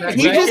 What do you mean?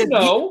 he just-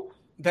 know.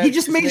 that's He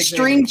just his made nickname.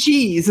 string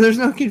cheese. There's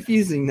no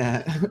confusing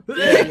that.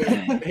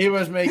 He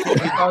was making. He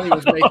thought he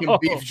was making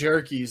beef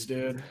jerkies,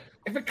 dude.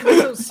 If it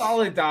comes out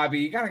solid, Dobby,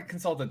 you gotta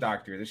consult a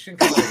doctor. This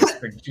shouldn't come out like a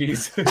spring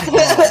cheese.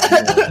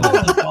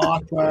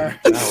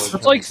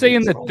 It's like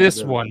saying that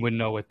this one would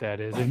know what that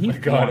is, and Oh he's my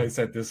god, I gone.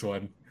 said this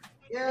one.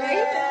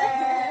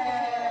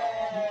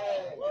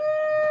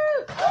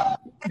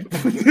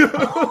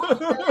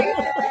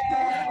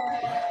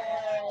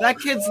 That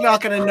kid's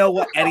not gonna know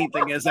what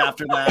anything is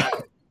after that.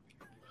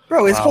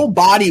 Bro, his Wow. whole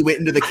body went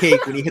into the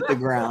cake when he hit the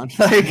ground.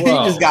 Like he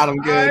Whoa. just got him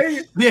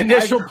good. The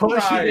initial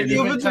push, he cried. didn't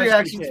even Human's touch the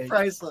reaction's cake.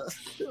 priceless.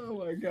 Oh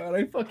my god,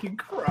 I fucking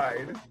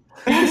cried.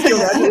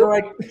 They're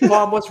like,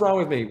 Mom, what's wrong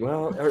with me?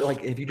 Well, or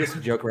like if you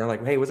just joke around,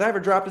 like, hey, was I ever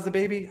dropped as a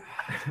baby?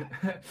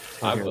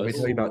 I Here, let me was.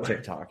 tell you about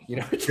TikTok. You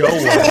know,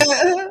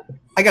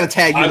 I gotta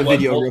tag you I in the was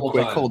video real multiple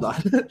quick. times.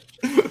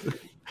 Hold on.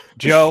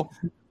 Joe,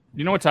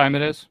 you know what time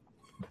it is?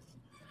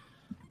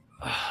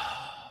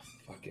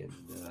 Fucking.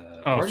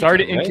 Oh, party sorry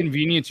to time, right?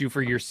 inconvenience you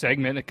for your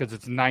segment because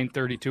it's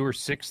 9:32 or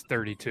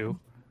 6:32.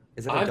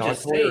 is that a I'm dog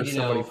just toy or saying, you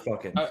somebody know,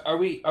 fucking? Are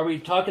we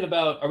talking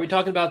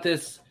about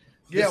this?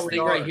 Yeah, This we thing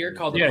are. right here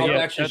called the Yeah, pump yeah,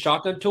 action that's-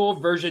 shotgun tool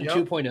version Yep.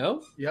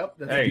 2.0. Yep.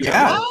 That's There you go.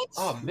 Yeah.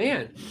 Oh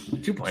man,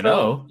 2.0.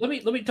 So, let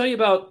me tell you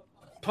about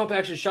pump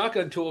action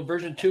shotgun tool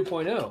version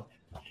 2.0.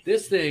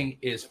 This thing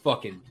is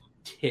fucking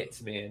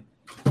tits, man.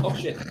 Oh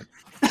shit.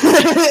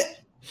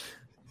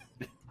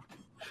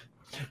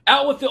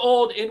 Out with the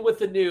old, in with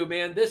the new,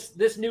 man. This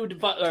new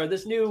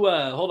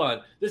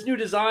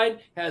design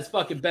has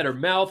fucking better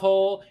mouth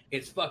hole.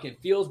 It's fucking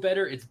feels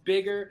better. It's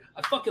bigger.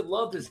 I fucking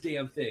love this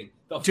damn thing.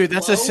 The Dude,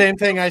 that's the flow- same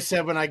thing I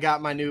said when I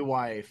got my new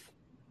wife.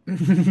 Got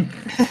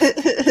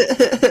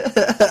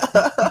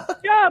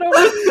him.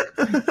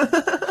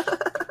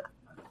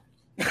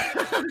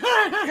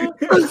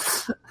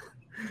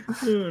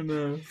 Oh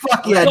no.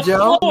 Fuck yeah, the Joe.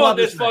 flow on Love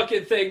this it.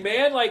 fucking thing,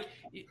 man. Like,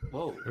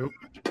 whoa.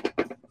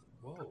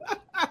 Whoa.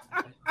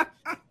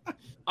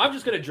 I'm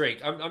just gonna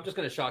drink. I'm just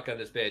gonna shotgun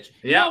this bitch.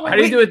 Yeah, know what? how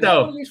do you do it,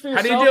 though? One of these for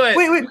How do you yourself.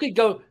 do it?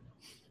 Wait.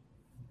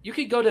 You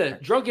could go to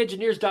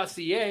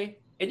drunkengineers.ca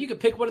and you can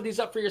pick one of these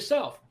up for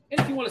yourself. And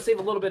if you want to save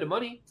a little bit of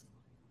money,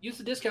 use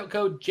the discount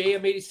code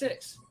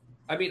JM86.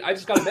 I mean, I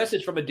just got a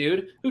message from a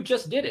dude who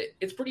just did it.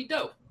 It's pretty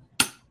dope.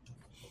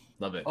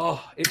 Love it.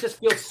 Oh, it just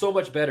feels so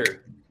much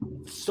better.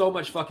 So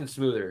much fucking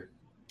smoother.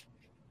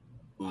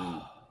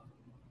 Ooh.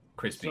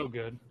 Crispy. So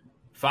good.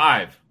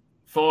 5,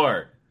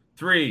 4,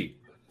 3,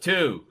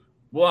 2,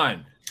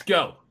 1,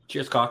 go.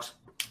 Cheers, Cox.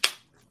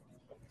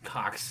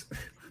 Cox.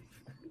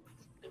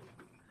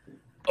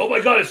 Oh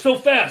my god, it's so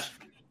fast.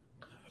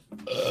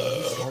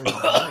 Coffee,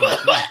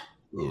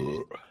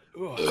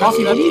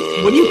 what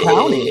are you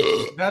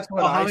pounding? That's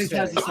what how I many said.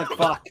 times he said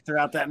fuck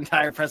throughout that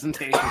entire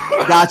presentation?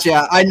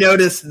 Gotcha. I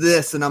noticed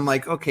this, and I'm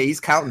like, okay, he's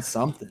counting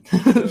something.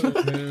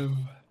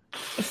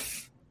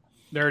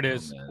 There it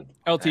is. There you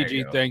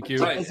LTG, go. thank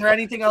you. Is there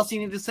anything else you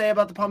need to say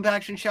about the pump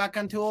action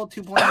shotgun tool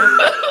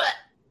 2.0?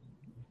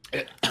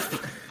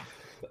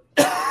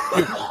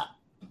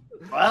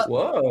 Well,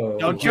 Whoa.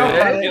 don't joke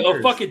about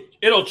it.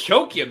 It'll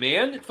choke you,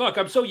 man. Fuck,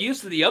 I'm so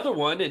used to the other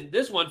one, and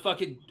this one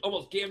fucking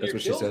almost damn near That's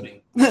what she kills said.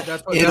 me.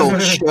 It'll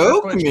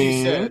choke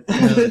me.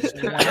 It's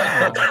gonna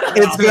I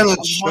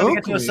want to choke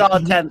get to a me.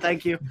 solid 10.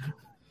 Thank you.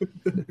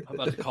 I'm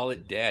about to call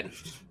it daddy.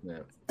 Yeah.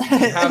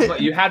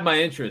 You had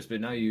my interest, but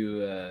now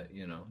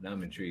now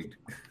I'm intrigued.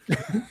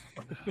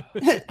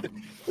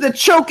 The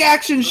choke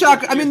action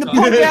shotgun. I mean, the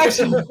pump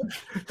action.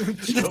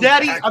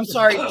 Daddy, I'm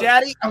sorry.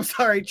 Daddy, I'm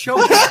sorry.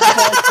 Choke.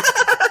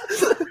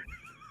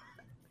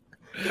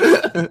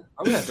 I'm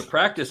gonna have to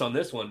practice on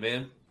this one,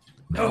 man.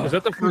 Is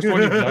that the first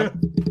one you've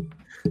done?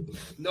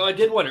 No, I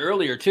did one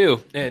earlier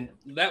too, and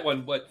that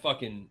one,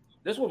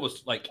 this one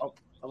was like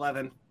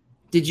 11.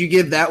 Did you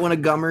give that one a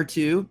gummer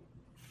too?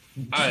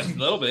 a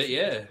little bit,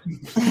 yeah.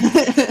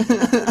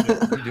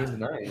 What are you doing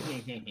tonight?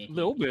 A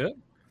little bit.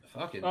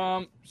 Fucking.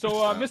 So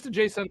Mr.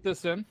 J sent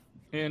this in,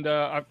 and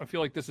I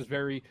feel like this is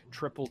very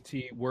Triple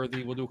T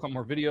worthy. We'll do a couple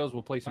more videos.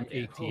 We'll play some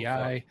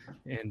ATI,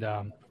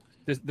 and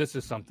this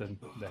is something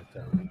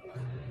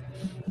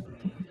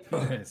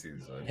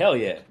that. Hell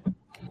yeah.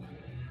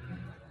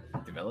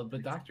 Developed by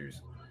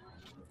doctors.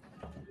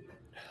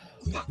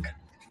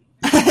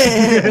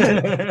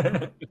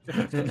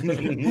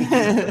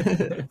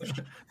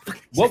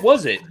 What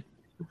was it?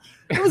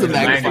 It was a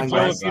magnifying So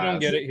glass. if you don't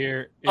get it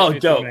here, Oh,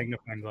 it's dope. a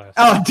magnifying glass.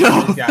 Oh,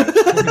 dope.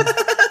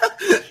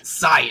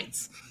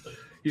 Science.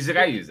 He's like,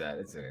 I use that.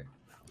 It's okay.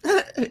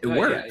 It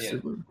works. yeah.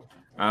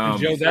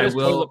 Joe, that is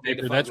toilet make a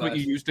paper. fun That's what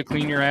glass. you use to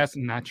clean your ass,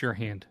 and not your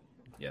hand.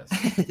 Yes.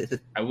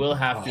 I will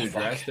have to Oh,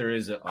 address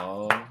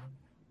fuck.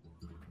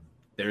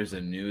 there's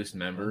a newest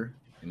member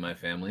in my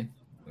family.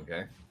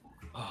 Okay.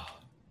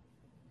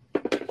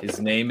 His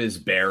name is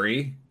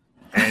Barry.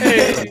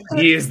 And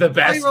he is the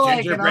best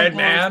gingerbread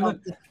man.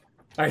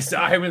 I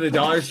saw him in the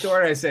dollar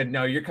store and I said,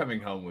 no, you're coming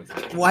home with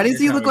me. Why does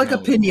he You're look like a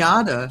coming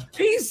home with me." pinata?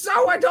 He's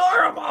so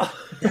adorable.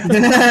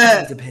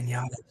 It's a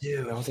pinata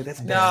too. I was like,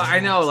 that's No, I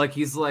know.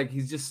 He's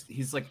actually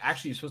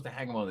you're supposed to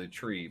hang him on the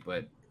tree,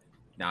 but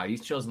no,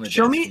 he's chosen the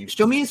Show desk.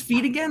 me his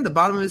feet again. The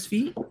bottom of his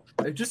feet.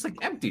 They're just like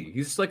empty.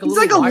 He's like a He's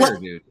little like a wire,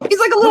 dude. He's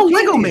like a little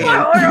Lego man.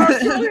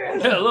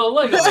 Yeah, a little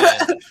Lego man.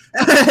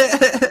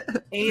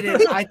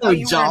 Aiden, I thought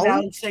you were Jolly.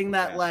 announcing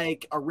that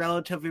like a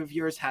relative of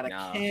yours had a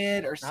No,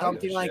 kid or I don't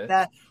something give a like shit.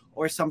 that,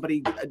 or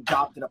somebody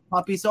adopted a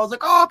puppy. So I was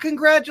like, "Oh,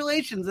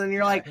 congratulations!" And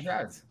you're like,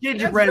 Congrats.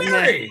 "Gingerbread That's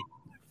man." Barry.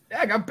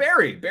 Yeah, I got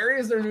Barry. Barry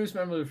is their newest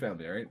member of the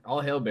family. All right,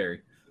 all hail Barry.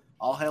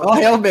 All hail, Oh,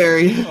 hail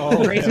Barry.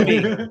 Oh, Praise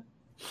be.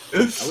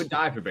 I would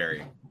die for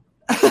Barry.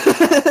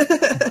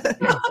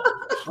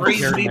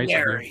 Praise Very be, nice of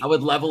Barry. I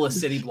would level a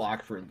city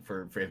block for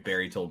if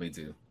Barry told me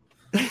to.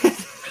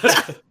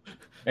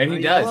 And he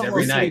I does love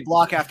every a city night.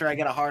 block after I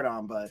get a hard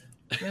on, but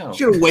No.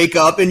 You're gonna wake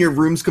up and your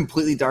room's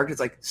completely dark. It's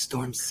like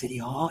Storm City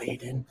Hall,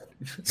 Aiden.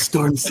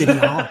 Storm City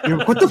Hall. You're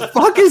like, what the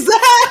fuck is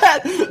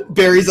that?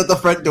 Barry's at the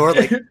front door,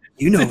 like,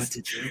 you know what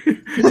to do.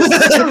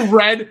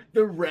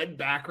 the red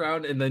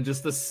background, and then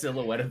just the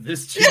silhouette of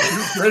this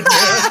gingerbread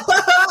man.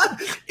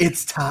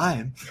 It's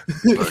time.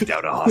 Burned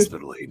down a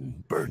hospital, Aiden.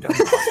 Burned down a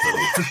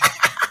hospital.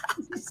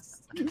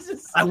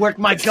 I work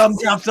my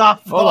gumdrops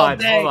off Hold all on,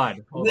 day. hold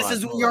on. hold This on,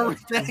 is hold your on.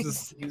 thing.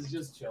 He's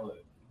just chilling.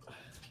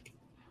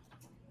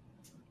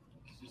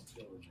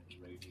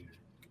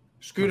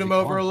 Scoot him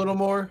over a little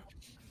more.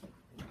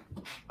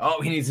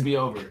 Oh, he needs to be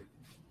over.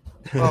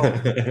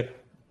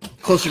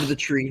 Closer to the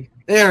tree.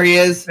 There he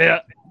is. Yeah.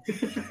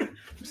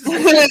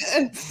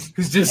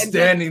 He's just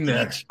standing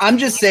there. I'm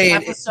just saying,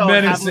 Episode, have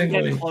him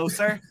menacingly. get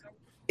closer.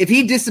 if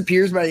he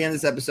disappears by the end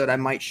of this episode, I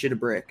might shit a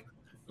brick.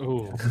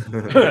 Ooh.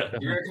 You're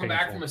gonna come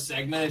back from a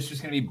segment. It's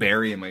just gonna be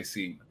Barry in my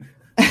seat.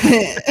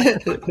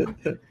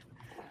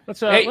 Let's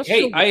Hey, let's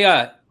hey, go I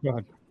ahead.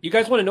 you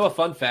guys want to know a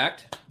fun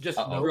fact? Just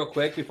real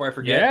quick before I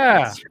forget.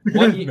 Yeah.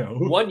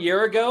 One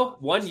year ago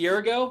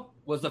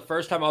was the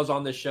first time I was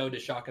on this show to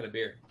shotgun a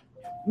beer.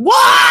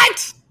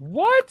 What?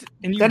 What?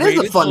 And you That is a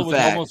waited fun till it was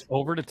fact. almost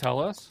over to tell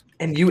us?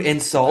 And you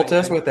insult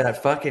us with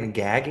that fucking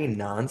gagging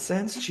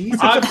nonsense? Jesus.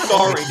 I'm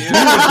sorry, dude. Do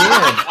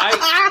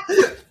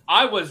it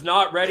I was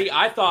not ready.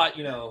 I thought,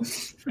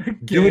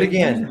 Do it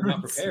again. I'm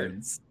not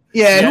prepared.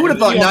 Yeah, who would have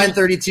dude, thought yeah.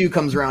 932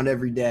 comes around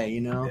every day,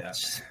 you know? Yeah.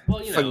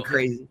 Well, Fucking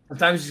crazy.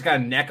 Sometimes you just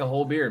gotta neck a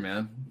whole beer,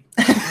 man.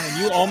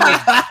 Man, you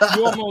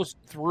almost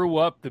threw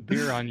up the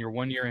beer on your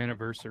 1 year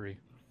anniversary.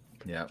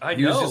 Yeah, I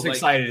he was know, just like-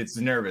 excited. It's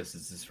nervous.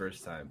 It's his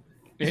first time.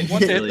 And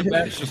once it hit Really- the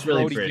back, it's his just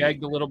really throat, he pretty.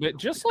 gagged a little bit,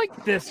 just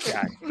like this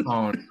guy.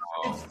 Oh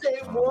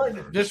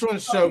no! This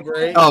one's so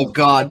great. Oh,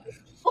 God.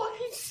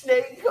 Fucking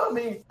snake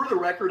coming. For the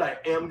record, I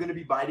am going to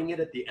be biting it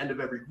at the end of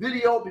every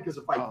video because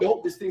if I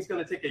don't, this thing's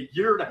going to take a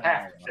year and a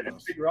half to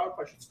figure out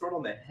if I should start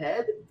on the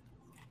head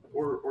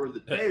or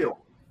the tail.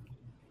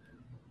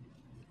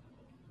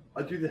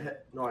 I do the head.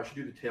 No, I should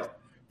do the tail.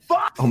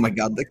 Fuck. Oh my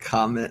god, the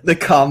comment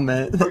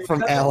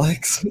from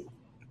Alex.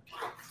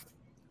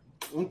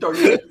 What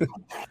is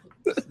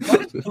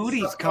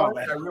Booty's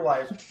comment? I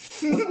realized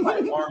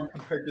my arm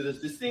compared to this.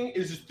 This thing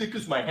is as thick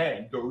as my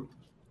hand, dude.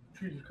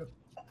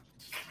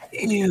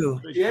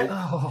 Ew. Yeah.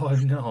 Oh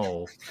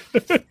no.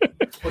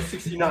 Or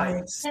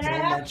 69. So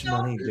much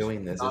money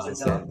doing this is a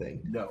sad thing.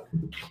 No.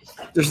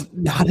 There's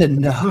not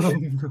enough.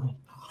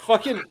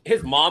 Fucking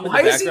his mom in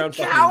Why the is he background.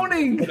 fucking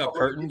counting? putting up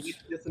curtains.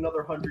 This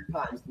another 100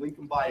 times. Link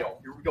in bio.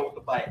 Here we go with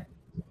the bio.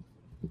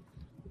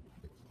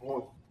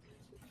 Oh.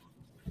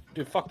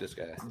 Dude, fuck this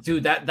guy.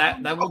 Dude,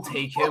 that will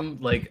take him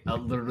like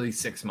literally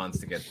 6 months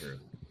to get through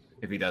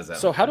if he does that.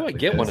 So how do I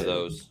get one of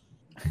those?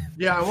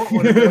 Yeah, I want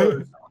one of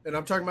those. And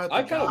I'm talking about.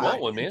 I kind of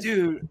want one, man.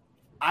 Dude,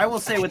 I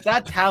will say with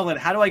that talent,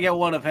 how do I get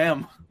one of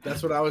him?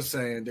 That's what I was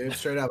saying, dude.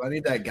 Straight up, I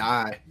need that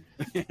guy.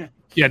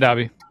 Yeah,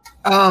 Dobby.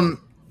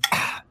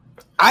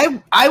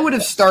 I would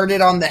have started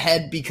on the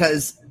head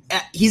because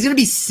he's gonna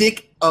be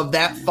sick of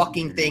that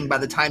fucking thing by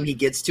the time he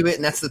gets to it,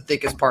 and that's the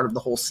thickest part of the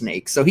whole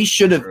snake. So he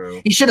should have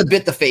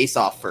bit the face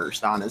off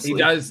first. Honestly,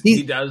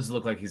 He does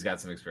look like he's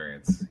got some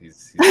experience.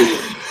 He's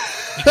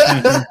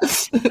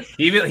he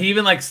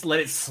even like let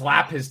it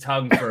slap his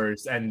tongue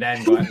first and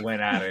then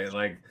went at it.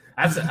 Like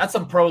that's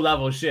some pro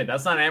level shit.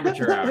 That's not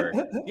amateur hour.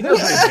 He knows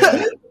what he's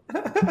doing.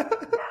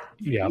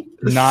 Yeah,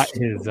 not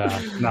his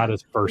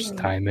first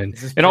time, and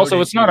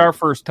also it's not our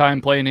first time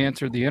playing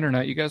Answer the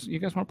Internet. You guys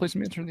want to play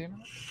some Answer the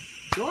Internet?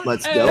 Sure.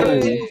 Let's go.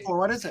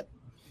 What is it?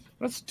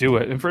 Let's do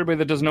it. And for everybody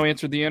that doesn't know,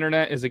 Answer the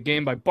Internet is a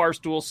game by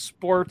Barstool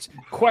Sports.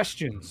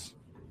 Questions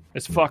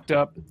as fucked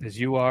up as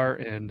you are,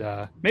 and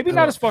maybe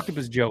not as fucked up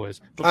as Joe is.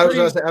 But I was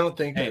gonna say, I don't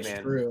think that's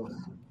man. true.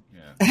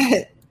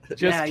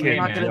 Just kidding.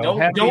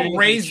 Man. Don't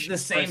raise the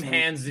same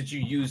hands that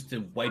you use to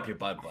wipe your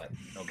butt.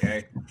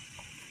 Okay,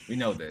 we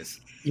know this.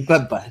 Your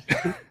butt.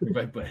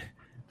 Your butt.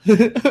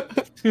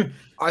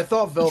 I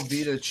thought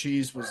Velveeta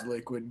cheese was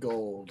liquid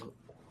gold.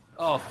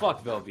 Oh,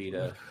 fuck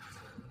Velveeta.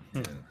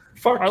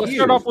 All right, let's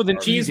start off with an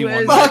Cheese easy one.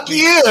 whiz. Fuck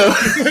you.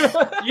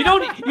 You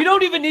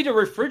don't even need to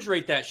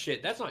refrigerate that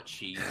shit. That's not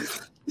cheese.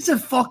 He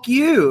said, "Fuck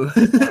you."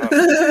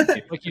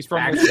 Like he's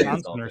from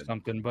Wisconsin or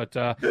something. But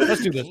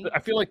let's do this. I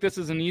feel like this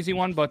is an easy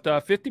one. But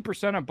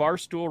 50% of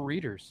Barstool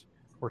readers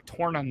were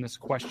torn on this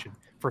question.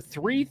 For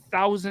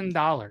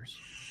 $3,000,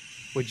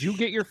 would you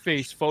get your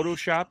face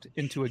photoshopped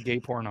into a gay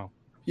porno?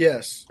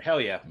 Yes. Hell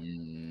yeah.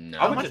 No.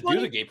 I would just do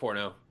the gay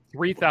porno.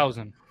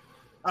 3,000.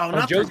 Oh,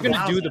 not Joe's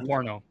gonna 3,000. do the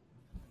porno.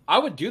 I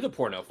would do the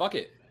porno. Fuck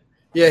it.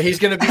 Yeah, he's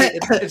gonna be.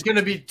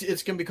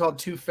 It's gonna be called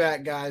Two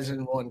Fat Guys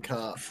in One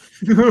Cup.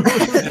 For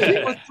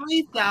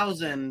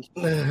 3,000,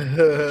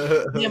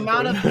 the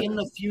amount of in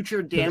the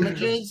future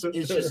damages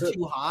is just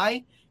too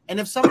high. And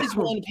if somebody's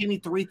willing to pay me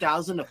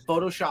 3,000 to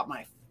Photoshop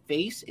my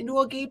face into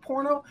a gay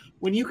porno,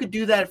 when you could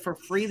do that for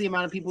free, the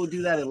amount of people who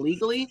do that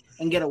illegally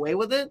and get away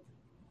with it.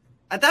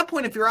 At that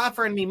point, if you're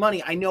offering me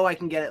money, I know I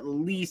can get at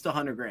least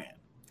 $100,000.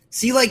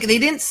 See, like they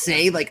didn't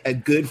say like a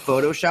good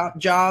Photoshop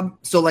job,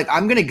 so like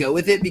I'm gonna go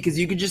with it because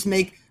you could just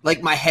make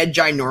like my head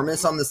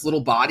ginormous on this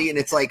little body, and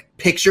it's like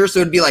picture,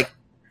 so it'd be like,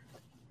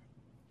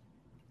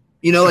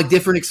 like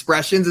different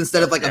expressions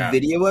instead of like a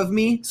video of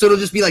me. So it'll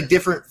just be like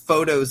different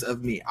photos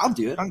of me. I'll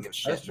do it. I don't give a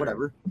shit.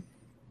 Whatever.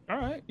 All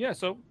right. Yeah.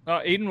 So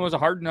Aiden was a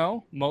hard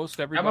no. Most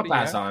everybody. I'm a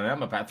pass on it.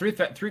 I'm a pass.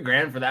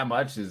 $3,000 for that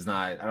much is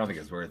not. I don't think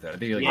it's worth it. I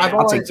think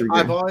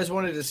I've always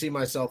wanted to see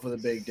myself with a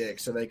big dick,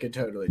 so they could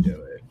totally do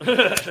it.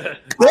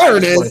 There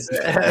it is.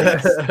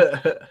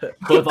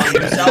 Both on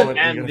yourself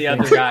and the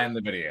other guy in the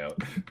video.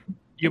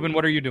 Ewan,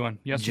 what are you doing?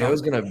 Yes.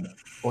 Joe's gonna.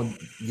 Well,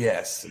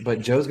 yes,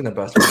 but Joe's gonna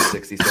bust for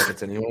 60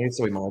 seconds anyway,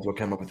 so we might as well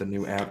come up with a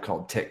new app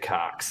called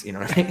TikToks. You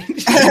know what I mean?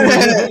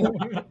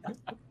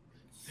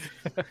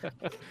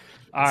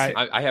 All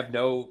right. I have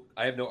no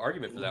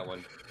argument for that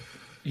one.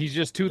 He's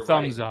just two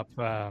thumbs up.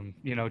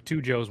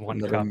 Two Joes,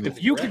 one cup.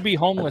 If you could be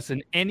homeless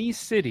in any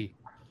city,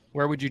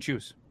 where would you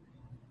choose?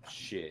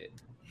 Shit.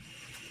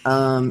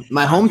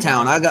 My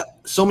hometown. I got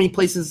so many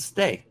places to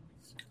stay.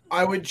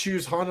 I would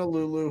choose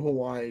Honolulu,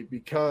 Hawaii,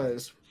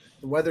 because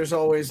the weather's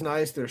always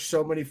nice. There's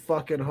so many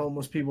fucking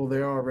homeless people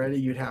there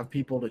already. You'd have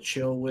people to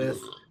chill with.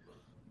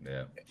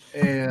 Yeah.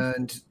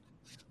 And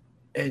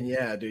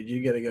yeah, dude,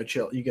 you gotta go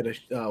chill. You gotta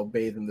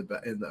bathe in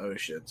the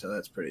ocean, so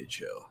that's pretty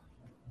chill.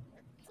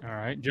 All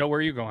right, Joe, where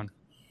are you going?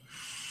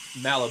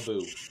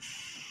 Malibu.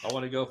 I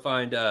want to go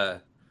find.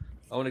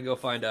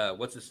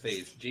 What's his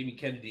face? Jamie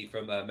Kennedy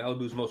from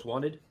Malibu's Most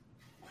Wanted.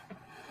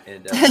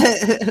 And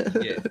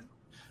yeah,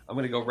 I'm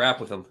gonna go rap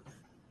with him.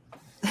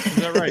 Is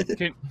that right?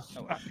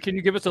 Can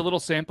you give us a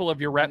little sample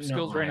of your rap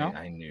skills right now?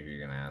 I knew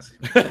you were gonna ask.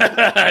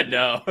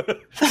 No.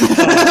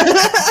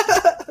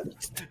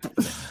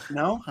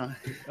 No?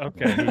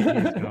 Okay.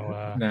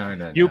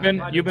 No. You've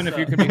been if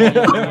you could be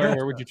homeless anywhere,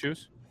 where would you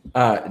choose?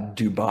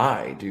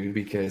 Dubai, dude,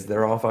 because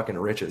they're all fucking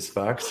rich as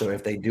fuck. So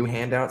if they do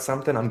hand out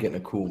something, I'm getting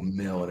a cool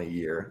meal in a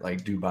year,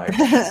 like Dubai.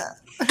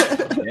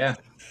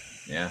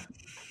 Yeah.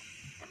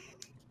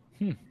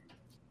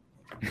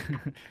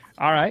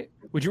 All right.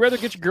 Would you rather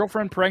get your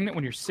girlfriend pregnant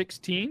when you're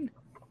 16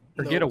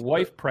 or get a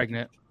wife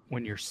pregnant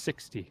when you're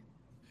 60.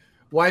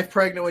 Wife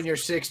pregnant when you're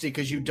 60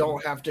 because you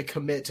don't have to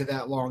commit to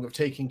that long of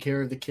taking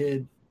care of the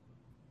kid.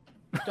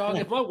 Dog,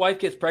 if my wife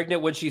gets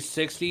pregnant when she's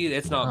 60,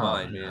 it's not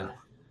mine, man.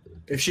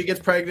 If she gets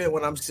pregnant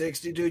when I'm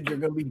 60, dude, you're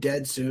gonna be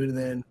dead soon. And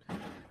then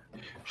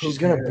she's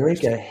gonna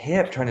break a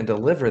hip trying to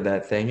deliver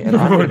that thing, and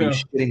I'm gonna be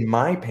shitting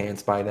my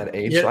pants by that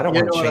age. So I don't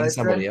want to change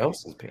somebody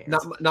else's pants.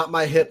 Not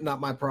my hip,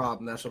 not my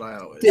problem. That's what I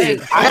always. Hey,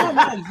 I don't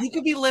know. You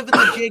could be living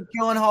the Jake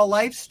Gyllenhaal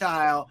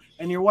lifestyle,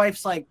 and your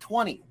wife's like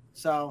 20.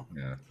 So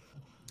yeah.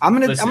 I'm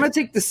gonna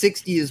take the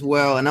 60 as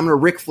well, and I'm gonna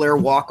Ric Flair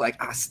walk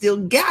like I still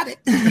got it.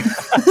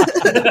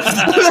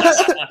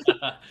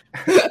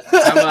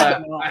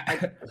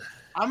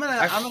 I'm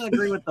gonna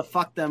agree with the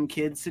fuck them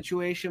kids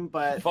situation,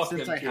 but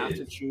since I have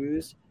to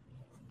choose,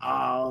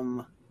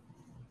 I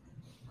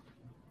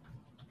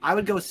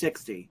would go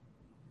 60.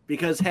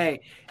 Because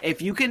hey,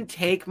 if you can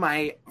take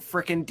my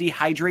freaking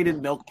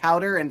dehydrated milk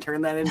powder and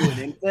turn that into an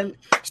infant,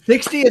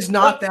 60 is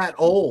not that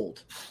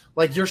old.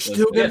 Like you're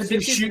still gonna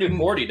be shooting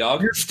 40,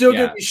 dog. You're still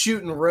gonna be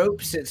shooting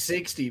ropes at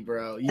 60,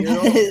 bro. You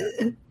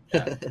know.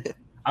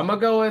 I'm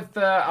gonna go with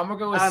 62,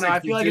 I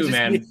feel like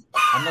man.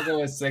 I'm gonna go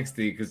with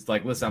 60 because,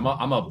 like, listen,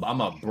 I'm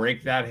gonna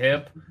break that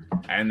hip,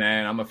 and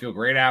then I'm gonna feel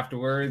great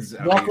afterwards.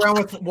 Walk around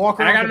with I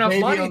got enough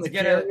baby money on the to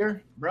get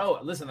carrier.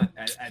 Bro, listen,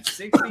 at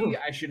 60,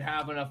 I should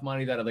have enough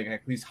money that I like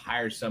at least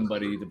hire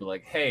somebody to be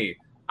like, hey,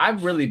 I'm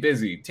really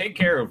busy. Take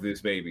care of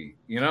this baby.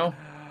 You know.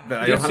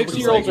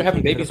 60-year-olds are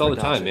having babies all the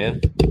time,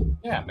 man.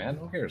 Yeah, man.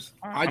 Who cares?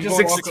 I just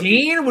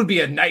 16 would be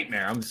a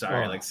nightmare. I'm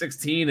sorry. Like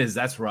 16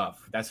 that's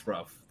rough. That's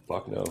rough.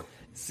 Fuck no.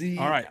 See,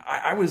 all right.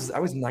 I was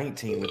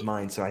 19 with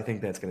mine, so I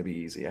think that's going to be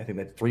easy. I think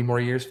that 3 more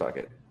years, fuck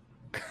it.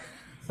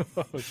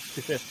 Oh,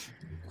 shit.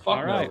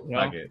 Fuck right, no.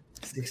 well, Fuck it.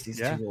 60's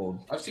yeah. too old.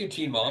 I've seen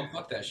Teen Mom.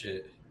 Fuck that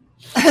shit.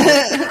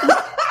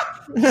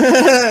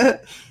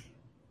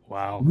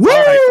 Wow. Woo! All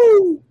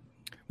right.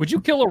 Would you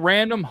kill a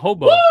random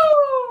hobo?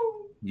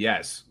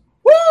 Yes.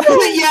 Woo!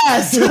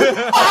 Yes.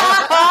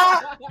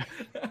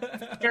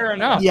 Fair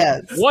enough.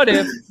 Yes. What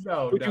if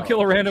No, would you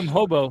kill a random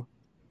hobo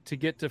to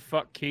get to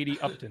fuck Katie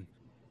Upton?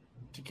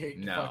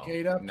 No,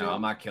 Kate Upton? no,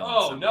 I'm not killing.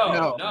 Oh, somebody.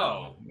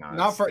 no.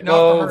 Not for her.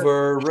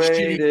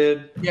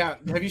 Overrated. Yeah,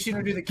 have you seen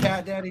her do the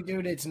cat daddy,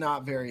 dude? It's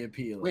not very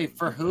appealing. wait,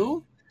 for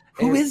who?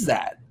 Who is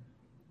that?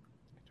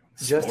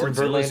 Justin Sports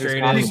Verlander's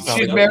Illustrated. mom's She's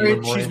probably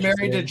married. more She's married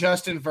to interesting.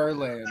 Justin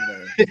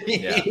Verlander.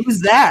 Yeah. Who's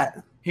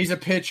that? He's a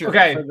pitcher.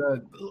 Okay. For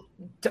the,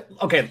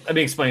 Okay, let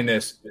me explain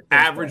this.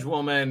 Average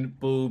woman,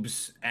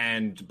 boobs,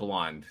 and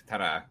blonde.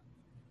 Ta-da.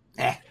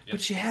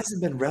 But she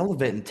hasn't been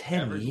relevant in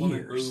 10 Average woman,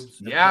 years.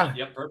 boobs, Yeah.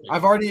 Yep,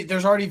 perfect.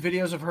 there's already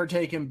videos of her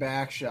taking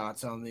back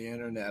shots on the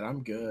internet.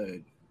 I'm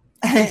good.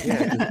 I'll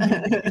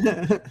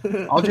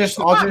just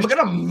I'm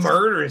gonna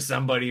murder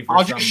somebody. For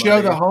I'll just show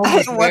the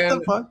homeless What man.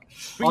 the fuck?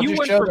 But I'll you just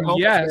went show the from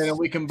homeless yes man and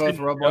we can both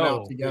to rub one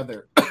no. out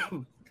together.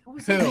 Who?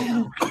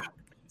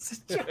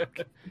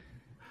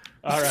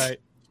 All right.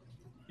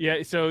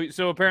 Yeah, so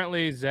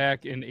apparently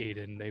Zach and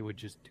Aiden, they would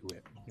just do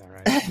it. All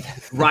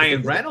right.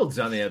 Ryan Reynolds,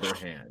 on the other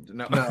hand.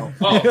 No.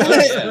 Oh,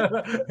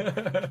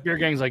 yeah. Beer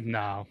Gang's like, no.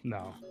 I'll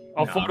No,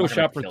 I'm not Photoshop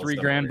gonna for kill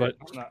 $3,000, somebody.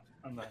 but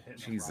I'm not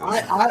hitting Jesus.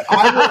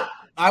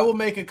 I will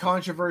make a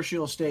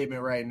controversial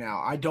statement right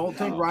now. I don't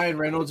think Ryan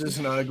Reynolds is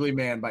an ugly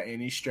man by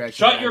any stretch. of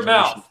Shut your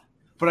imagination, mouth.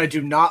 But I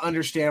do not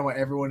understand why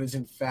everyone is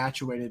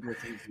infatuated with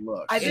his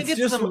looks. I think It's it's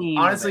just the meme.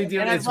 honestly, of it.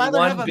 dude, And I'd it's rather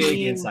have one a big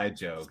meme- inside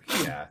joke.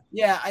 Yeah.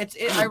 Yeah,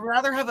 I'd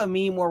rather have a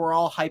meme where we're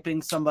all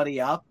hyping somebody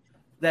up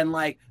than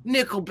like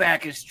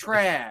Nickelback is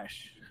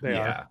trash. They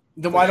Yeah. are.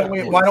 Then why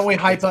don't we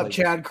hype up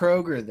Chad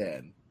Kroger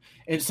then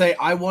and say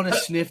I want to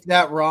sniff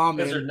that Because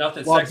there's ramen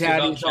nothing while sexy about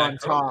Daddy's Chad on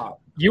Kroger.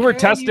 top? You were Can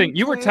testing. You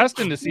you were take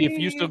testing to see if you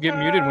me still get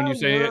muted when you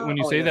say it. When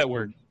you Oh, say yes. that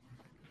word.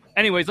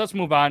 Anyways, let's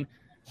move on.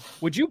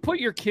 Would you put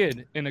your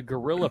kid in a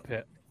gorilla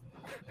pit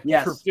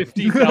Yes. for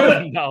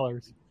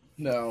 $50,000?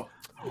 No.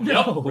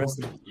 Yep.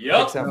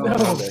 Yep. Except for No.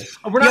 Monday.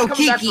 We're not Yo,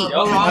 coming back Kiki. for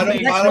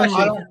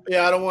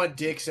I don't want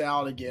dicks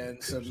out again.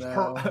 So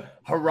no.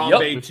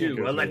 Harambe Yep.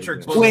 2,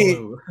 Electric Wait.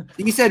 Boogaloo.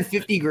 You said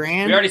 50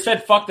 grand? We already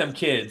said fuck them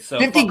kids. So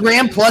 50 fuck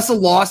grand them plus a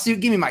lawsuit?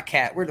 Give me my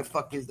cat. Where the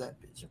fuck is that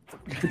bitch?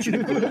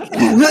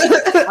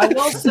 I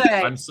will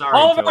say I'm sorry,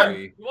 Oliver,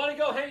 Joey. you want to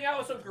go hang out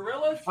with some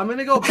gorillas? I'm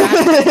gonna go back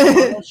to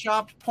the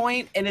photoshopped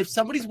point, and if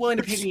somebody's willing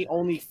to pay me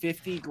only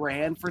 50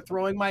 grand for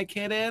throwing my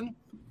kid in,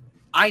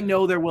 I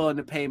know they're willing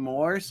to pay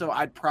more, so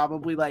I'd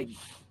probably like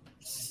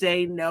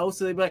say no.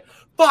 So they'd be like,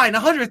 "Fine,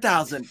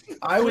 100,000."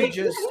 I would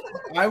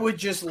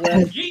just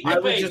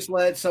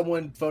let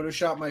someone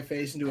Photoshop my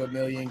face into a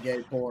million gay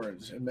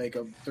porns and make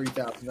them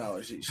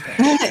 $3,000 each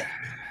time.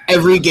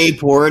 Every gay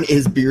porn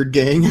is Beard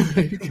Gang.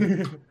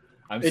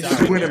 I'm It's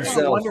sorry. win I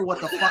himself. wonder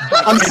what the fuck.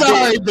 I'm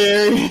sorry,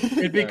 Barry.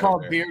 It'd be Sorry,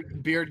 called Barry.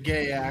 beard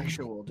gay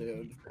actual,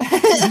 dude.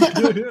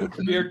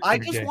 Beard- I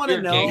just want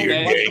to Beard know.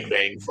 gang, what gang.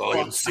 Bang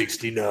Volume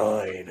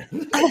 69.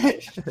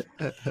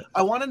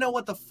 I want to know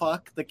what the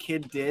fuck the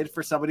kid did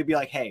for somebody to be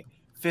like, "Hey,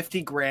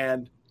 50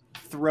 grand,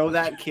 throw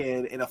that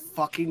kid in a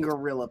fucking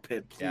gorilla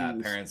pit, please." Yeah,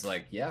 parents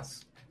like,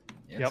 yes.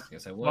 Yes, Yep.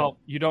 yes, I will. Well,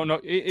 you don't know.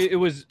 It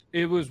was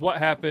what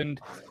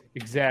happened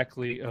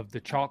exactly of the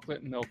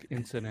chocolate milk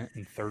incident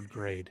in 3rd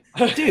grade.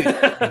 Dude,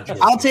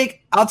 I'll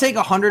take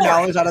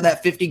 $100 out of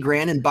that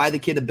 $50,000 and buy the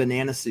kid a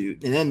banana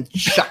suit, and then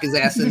chuck his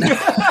ass in there.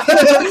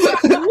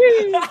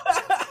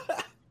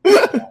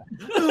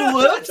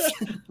 Whoops.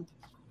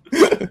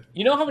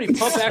 You know how many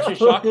pump action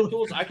shotgun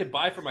tools I could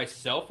buy for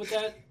myself with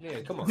that?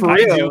 Man, come on. I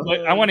do,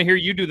 but I want to hear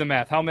you do the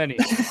math. How many?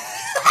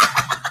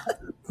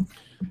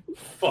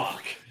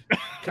 Fuck.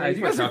 Guys,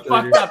 you guys are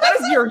fucked up. That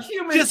is your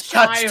human Just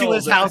child. cuts to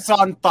his house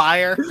on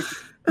fire.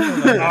 All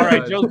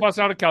right, Joe's bust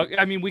out a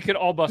calculator. I mean, we could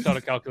all bust out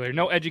a calculator.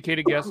 No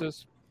educated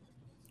guesses.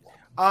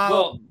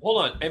 Well,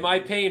 hold on. Am I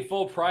paying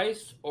full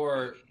price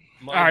or?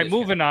 All right,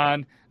 moving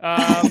on.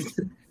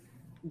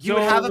 You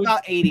have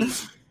about 80.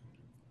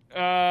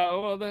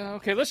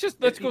 Okay,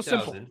 let's go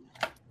simple.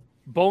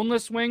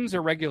 Boneless wings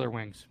or regular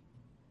wings?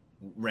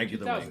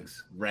 Regular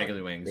wings.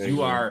 Regular wings.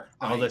 You are.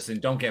 Oh, listen,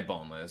 don't get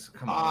boneless.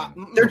 Come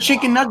on. They're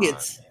chicken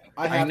nuggets.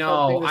 I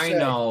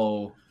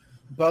know.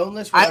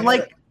 Boneless.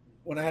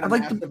 When I had a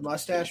massive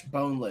mustache,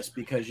 boneless,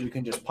 because you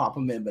can just pop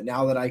them in. But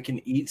now that I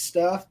can eat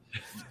stuff,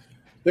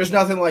 there's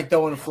nothing like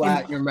throwing a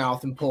flat in your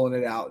mouth and pulling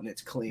it out and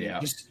it's clean. Yeah.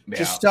 Just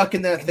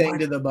stucking that thing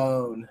to the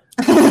bone.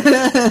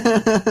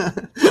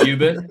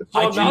 Cuban? So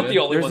I'm not the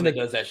only one that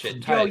does that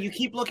shit. Joe, you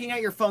keep looking at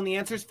your phone. The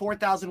answer is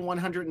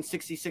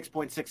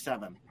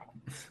 4,166.67.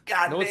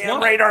 God No, it's damn,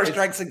 not. radar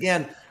strikes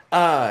again.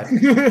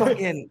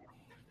 Fucking,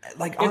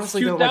 like, It's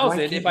honestly, though, like, why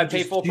 2,000 can't if I you pay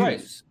just full do-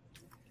 price.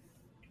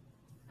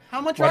 How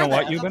much Why are don't they?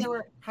 what, I thought Euban? they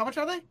were- How much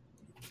are they?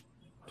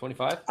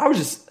 25. I was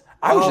just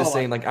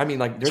saying, like, I mean,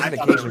 like, there's an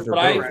occasion for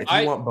But both. If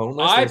you want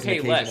boneless, I there's an pay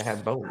occasion less. to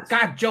have boneless.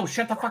 God, Joe,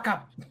 shut the fuck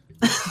up.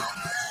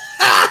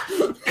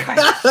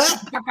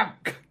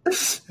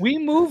 We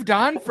moved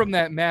on from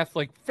that math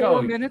like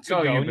 4 minutes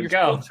ago, and you're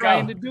still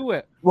trying to do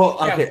it. Well,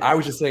 okay, I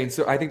was just saying,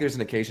 so I think there's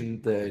an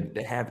occasion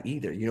to have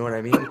either. You know what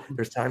I mean?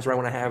 There's times where I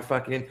want to have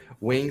fucking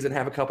wings and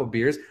have a couple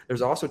beers.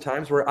 There's also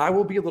times where I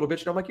will be a little bitch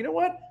and I'm like, you know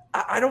what?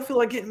 I don't feel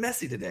like getting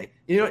messy today.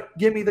 You know what?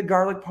 Give me the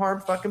garlic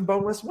parm fucking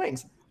boneless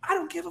wings. I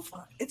don't give a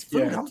fuck. It's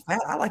food. Yeah. I'm fat.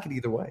 I like it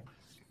either way.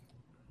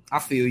 I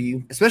feel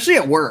you, especially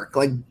at work.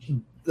 Like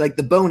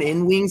the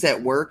bone-in wings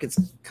at work, it's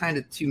kind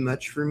of too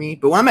much for me.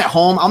 But when I'm at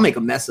home, I'll make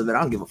a mess of it.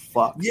 I don't give a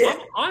fuck. Yeah.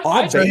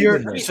 I So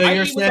you're eat with saying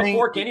a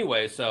fork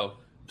anyway, so.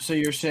 So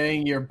you're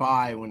saying you're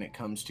bi when it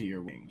comes to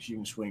your wings. You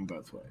can swing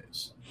both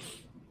ways.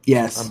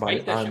 Yes. I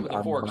eat that shit with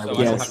a fork, so I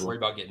don't have to worry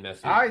about getting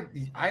messy. I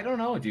don't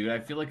know, dude. I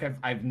feel like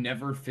I've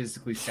never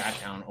physically sat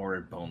down and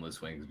ordered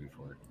boneless wings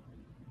before.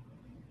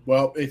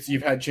 Well,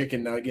 you've had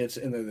chicken nuggets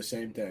and they're the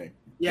same thing.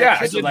 Yeah,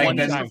 I did one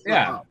time.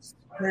 yeah.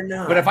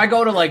 But if I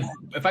go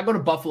to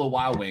Buffalo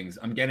Wild Wings,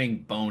 I'm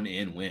getting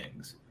bone-in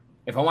wings.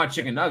 If I want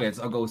chicken nuggets,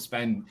 I'll go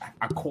spend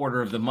a quarter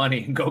of the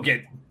money and go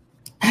get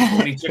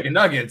 20 chicken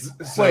nuggets.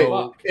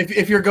 So Wait,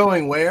 if you're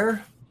going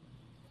where?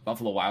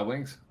 Buffalo Wild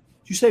Wings.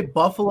 Did you say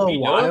Buffalo He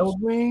knows.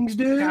 Wild Wings,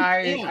 dude?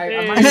 I'm not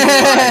even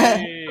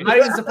surprised. I'm not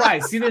even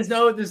surprised. See, there's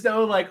no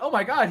like, oh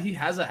my god, he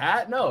has a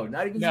hat. No,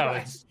 not even No.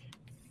 surprised.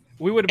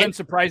 We would have been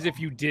surprised if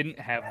you didn't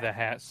have the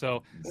hat.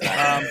 So,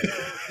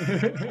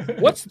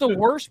 what's the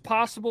worst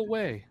possible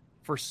way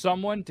for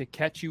someone to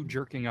catch you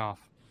jerking off?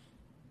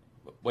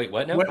 Wait,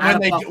 what now?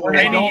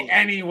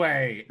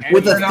 Anyway.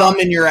 With a thumb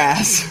in your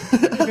ass.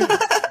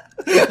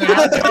 This is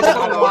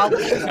what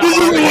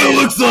it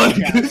looks like.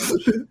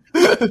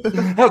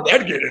 How'd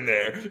that get in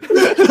there?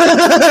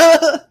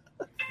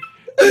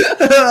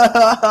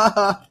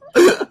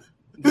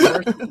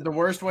 The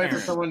worst way for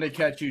someone to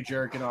catch you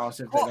jerking off is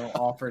if they don't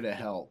offer to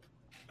help.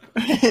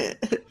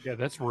 Yeah,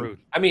 that's rude.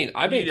 I mean,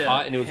 I've been Need a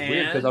caught, and it was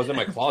weird because I was in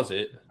my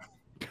closet.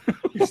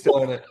 You're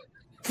still in it.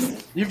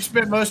 You've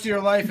spent most of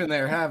your life in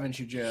there, haven't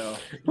you, Joe?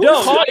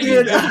 No, Caught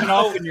you jerking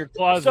off in your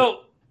closet.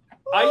 So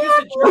I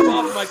used to jerk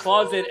off in my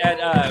closet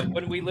at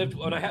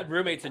when I had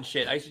roommates and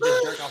shit. I used to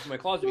just jerk off in my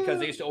closet because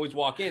they used to always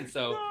walk in.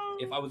 So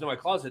if I was in my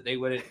closet, they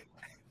wouldn't.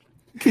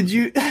 Could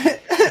you?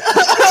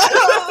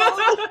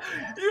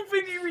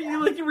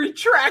 You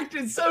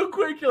retracted so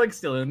quick. You're like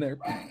still in there.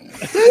 I'm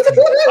just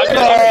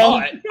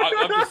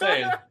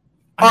saying.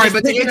 All right,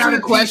 but to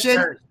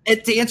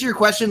answer your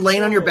question,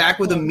 laying on your back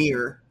with a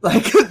mirror,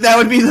 like that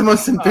would be the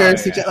most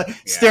embarrassing.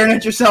 Staring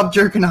at yourself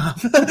jerking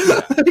off.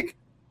 Like,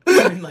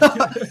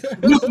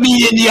 look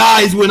me in the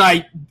eyes when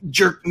I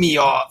jerk me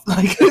off.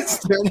 Like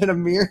staring at a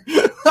mirror.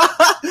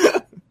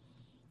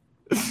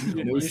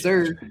 No,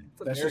 sir.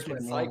 That's just my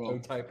normal.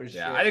 type of shit.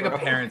 Yeah, I think a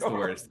parent's the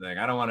worst thing.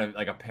 I don't want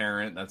to a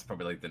parent. That's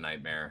probably like the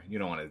nightmare. You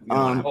don't want to.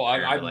 I've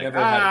never had a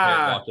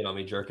parent walk in on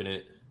me jerking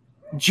it.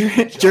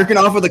 Jerking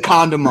off with a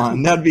condom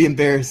on. That'd be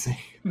embarrassing.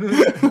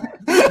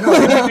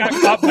 I got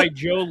caught by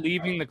Joe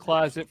leaving the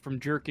closet from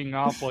jerking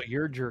off while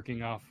you're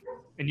jerking off.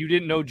 And you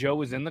didn't know Joe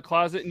was in the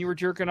closet and you were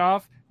jerking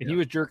off, and he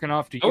was jerking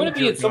off to you. I want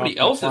to be in somebody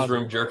jerking off else's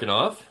room jerking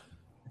off.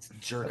 It's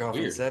jerk off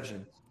weird.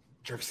 inception.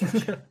 Jerk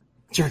session.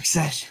 Jerk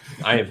session.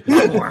 I am.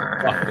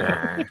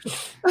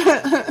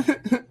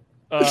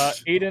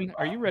 Aiden,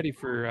 are you ready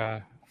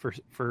for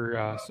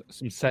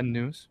some send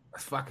news?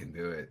 Let's fucking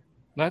do it.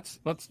 Let's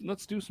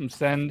do some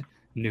send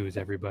news,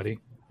 everybody.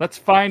 Let's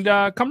find.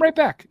 Come right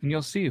back, and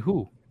you'll see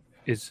who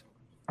is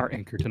our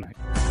anchor tonight.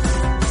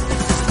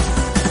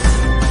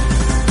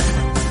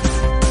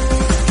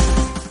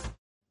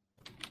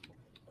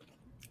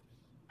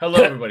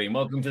 Hello, everybody, and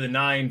welcome to the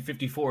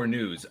 954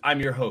 News.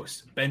 I'm your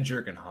host, Ben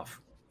Jerkenhoff.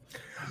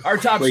 Our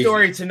top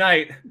story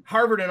tonight,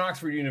 Harvard and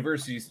Oxford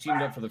universities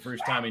teamed up for the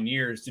first time in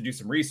years to do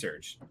some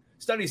research.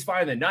 Studies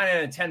find that 9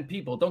 out of 10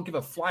 people don't give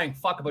a flying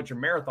fuck about your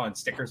marathon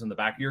stickers on the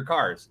back of your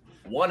cars.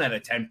 1 out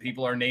of 10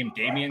 people are named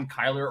Damien,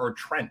 Kyler, or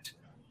Trent.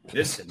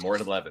 This and more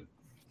at 11.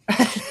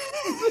 I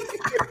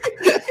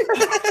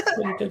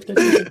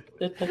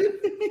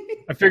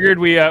figured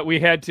we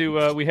had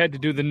to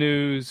do the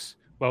news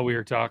while we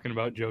were talking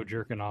about Joe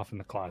jerking off in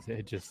the closet.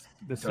 It just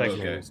this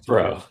segment was too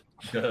bro.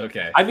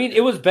 Okay. I mean,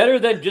 it was better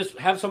than just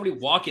have somebody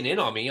walking in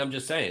on me. I'm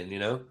just saying, it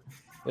would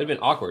have been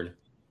awkward.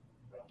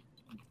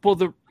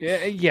 Well,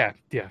 yeah,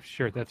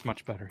 sure, that's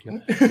much better. Yeah.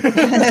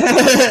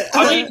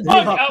 I mean,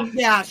 fuck,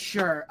 yeah,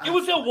 sure. It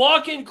was a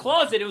walk-in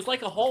closet. It was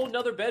like a whole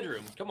nother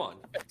bedroom. Come on.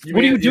 What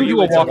do you do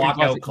to a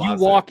walk-in closet? You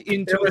walk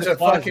into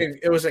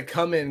it was a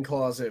come-in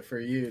closet for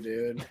you,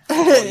 dude.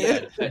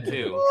 Yeah, that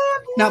too.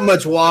 Not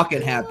much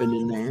walking happened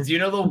in there. Do you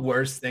know the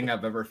worst thing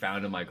I've ever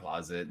found in my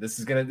closet? This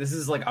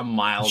is like a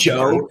mild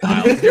Joe.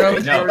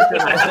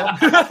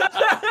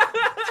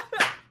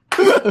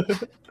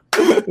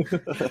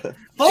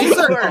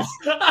 No,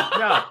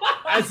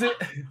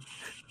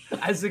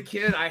 as a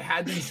kid, I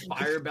had these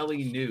Fire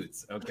Belly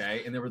newts,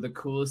 okay, and they were the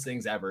coolest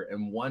things ever.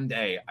 And one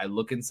day, I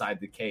look inside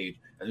the cage,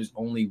 and there's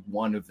only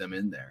one of them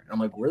in there. And I'm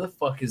like, "Where the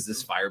fuck is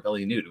this Fire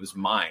Belly newt? It was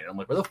mine." I'm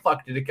like, "Where the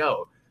fuck did it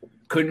go?"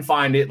 Couldn't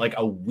find it. Like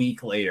a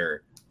week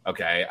later,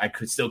 okay,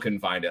 still couldn't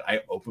find it.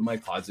 I opened my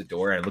closet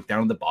door and I look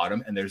down at the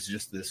bottom, and there's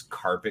just this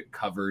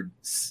carpet-covered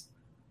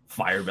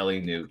Fire Belly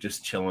newt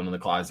just chilling in the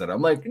closet.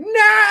 I'm like,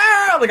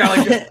 no! Like I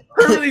like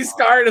really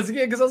scarred as a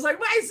kid because I was like,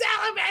 my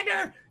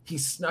salamander! He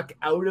snuck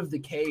out of the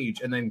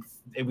cage, and then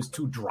it was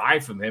too dry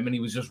from him, and he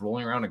was just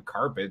rolling around in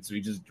carpet, so he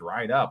just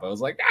dried up. I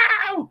was like,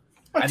 ow!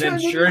 And then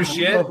sure as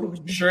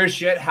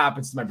shit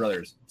happens to my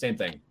brothers. Same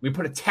thing. We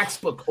put a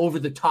textbook over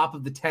the top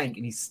of the tank,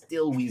 and he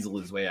still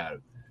weaseled his way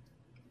out.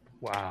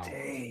 Wow.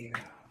 Dang.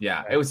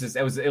 Yeah, it was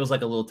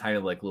like a little tiny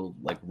like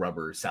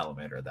rubber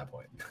salamander at that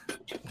point.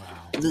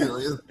 Wow.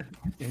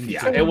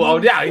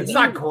 Yeah, it's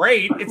not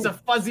great. It's a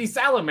fuzzy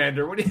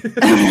salamander. What do you?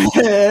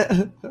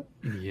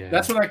 Yeah.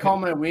 That's what I call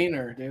my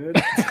wiener, dude.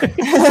 Look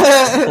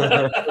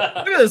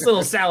at this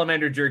little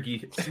salamander jerky.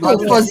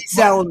 Fuzzy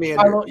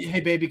salamander.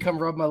 Hey, baby, come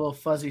rub my little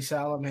fuzzy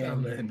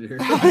salamander.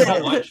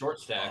 Short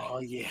stack. Oh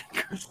yeah.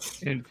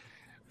 And,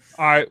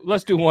 all right,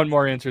 let's do one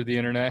more answer to the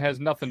internet. It has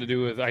nothing to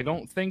do with, I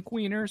don't think,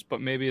 wieners, but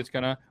maybe it's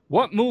gonna.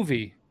 What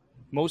movie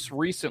most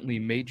recently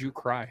made you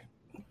cry?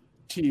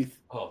 Teeth.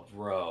 Oh,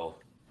 bro.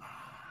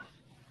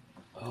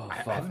 Oh, I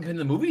haven't been in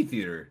the movie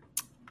theater.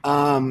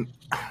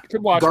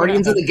 Could watch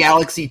Guardians of the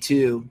Galaxy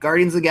 2.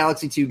 Guardians of the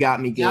Galaxy 2 got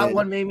me good. That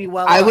one made me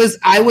well. I was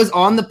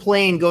on the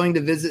plane going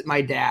to visit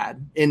my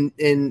dad in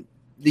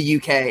the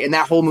UK, and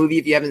that whole movie,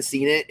 if you haven't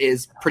seen it,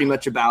 is pretty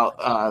much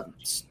about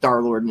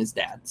Star-Lord and his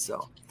dad.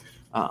 So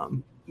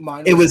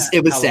it was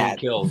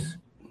sad.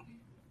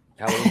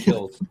 Halloween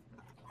Kills.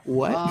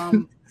 What?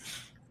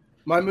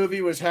 My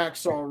movie was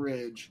Hacksaw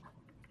Ridge.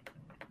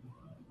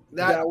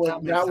 That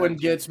one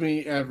gets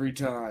me every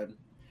time.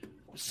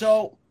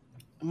 So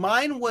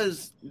mine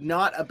was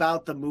not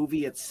about the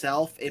movie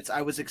itself.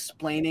 I was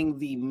explaining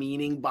the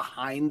meaning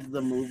behind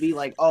the movie,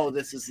 like, oh,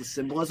 this is the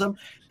symbolism.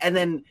 And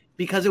then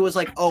because it was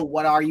like, oh,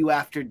 what are you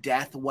after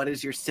death? What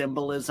is your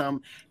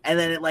symbolism? And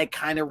then it like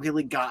kind of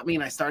really got me,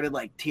 and I started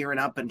like tearing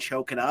up and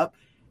choking up.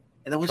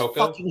 And that was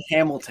fucking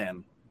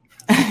Hamilton.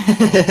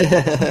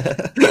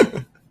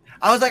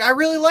 I was like, I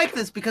really like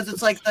this because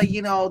it's like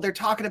they're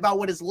talking about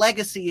what his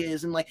legacy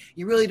is, and like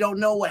you really don't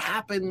know what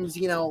happens,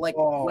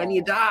 when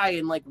you die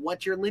and like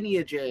what your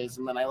lineage is.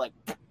 And then I like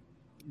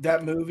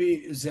that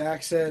movie.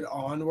 Zach said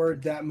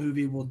Onward. That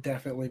movie will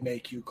definitely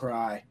make you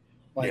cry,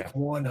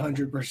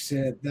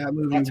 100%. That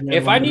movie.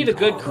 If I need a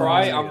good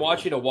cry, I'm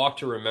watching A Walk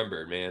to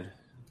Remember, man.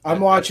 I'm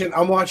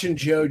watching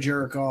Joe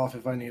jerk off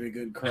if I need a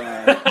good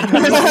cry.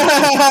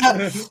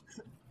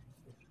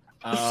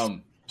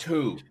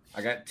 2.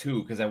 I got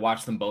 2 because I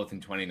watched them both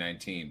in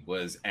 2019.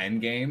 Was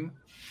Endgame,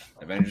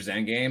 Avengers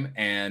Endgame,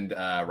 and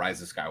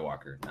Rise of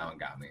Skywalker. That one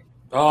got me.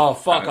 Oh,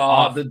 fuck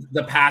off!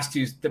 The past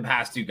two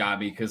got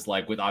me because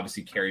like with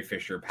obviously Carrie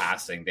Fisher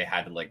passing, they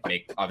had to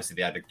they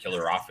had to kill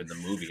her off in the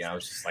movie. And I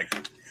was just like,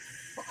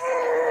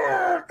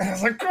 I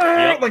was like,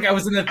 like I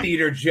was in the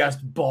theater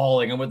just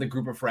bawling. I'm with a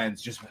group of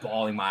friends just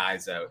bawling my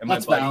eyes out. And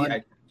That's my buddy,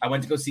 valid. I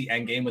went to go see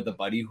Endgame with a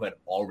buddy who had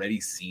already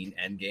seen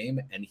Endgame,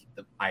 and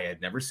I had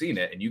never seen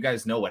it. And you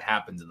guys know what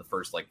happens in the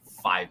first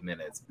 5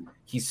 minutes.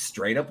 He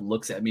straight up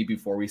looks at me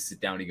before we sit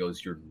down. He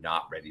goes, "You're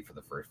not ready for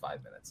the first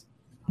 5 minutes."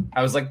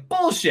 I was like,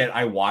 "Bullshit."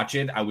 I watch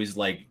it. I was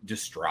like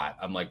distraught.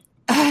 I'm like,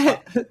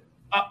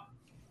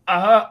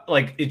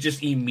 like it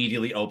just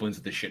immediately opens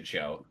with the shit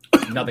show.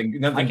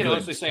 Nothing. I can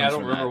honestly say I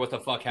don't remember what the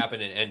fuck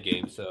happened in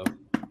Endgame. So.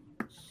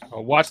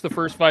 Watch the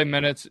first 5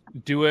 minutes,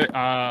 do it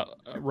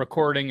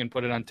recording, and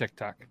put it on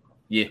TikTok.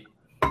 Yeah.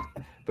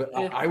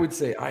 But I would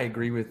say I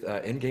agree with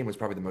Endgame was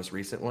probably the most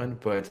recent one,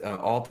 but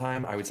all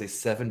time I would say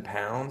 7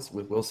 pounds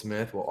with Will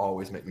Smith will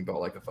always make me ball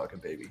like a fucking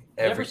baby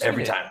every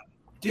time.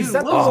 Dude, is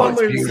that the one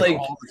where it's like?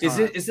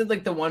 Is it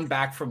like the one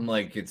back from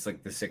like it's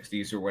like the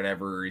 60s or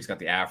whatever? He's got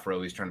the afro.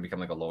 He's trying to become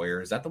like a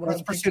lawyer. Is that the one?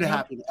 That's Pursuit of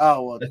Happiness.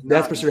 Oh, well,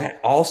 that's Pursuit of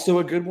Happiness. Also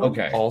a good one.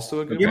 Okay. Also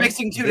a good one. You're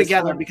mixing two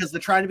together because the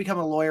Trying to Become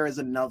a Lawyer is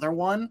another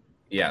one.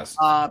 Yes.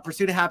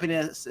 Pursuit of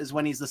Happiness is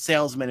when he's the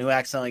salesman who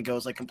accidentally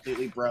goes like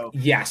completely broke.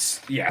 Yes.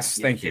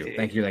 Thank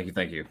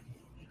you.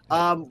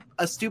 A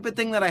stupid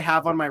thing that I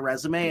have on my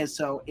resume is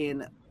so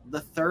in the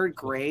 3rd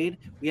grade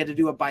we had to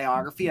do a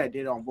biography I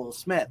did on Will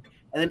Smith.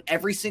 And then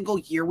every single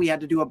year we had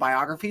to do a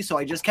biography, so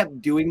I just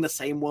kept doing the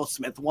same Will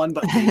Smith one,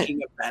 but making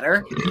it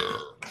better.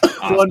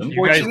 So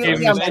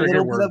unfortunately, I'm a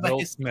little bit of a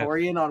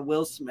historian on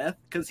Will Smith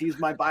because he's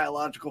my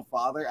biological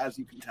father, as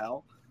you can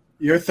tell.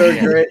 Your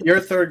third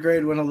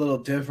grade went a little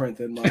different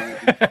than mine.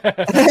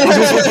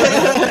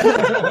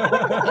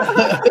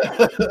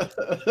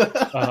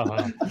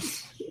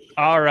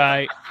 All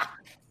right,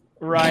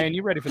 Ryan,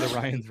 you ready for the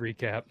Ryan's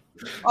recap?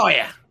 Oh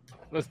yeah.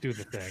 Let's do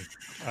the thing.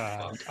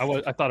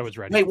 I thought I was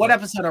ready. Wait, what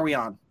episode are we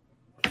on?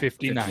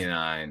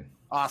 59.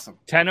 Awesome.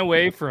 10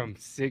 away from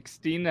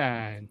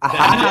 69.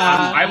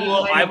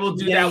 I will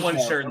do that one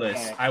shirtless.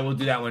 Okay. I will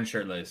do that one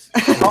shirtless.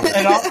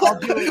 I'll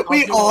do it.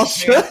 We all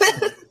should.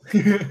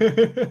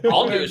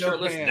 I'll do it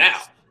shirtless now.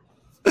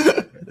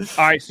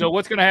 All right, so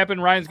what's going to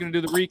happen? Ryan's going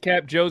to do the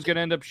recap. Joe's going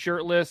to end up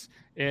shirtless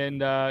in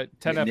 10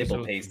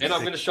 episodes. And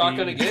I'm going to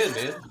shotgun again,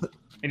 man.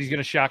 And he's going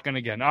to shotgun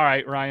again. All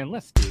right, Ryan,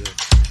 let's do this.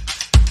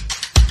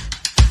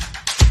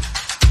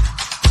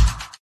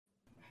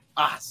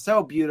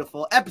 So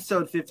beautiful.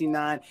 Episode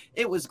 59.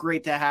 It was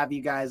great to have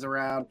you guys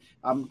around.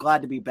 I'm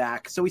glad to be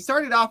back. So we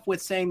started off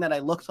with saying that I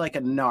looked like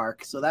a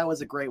narc. So that was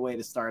a great way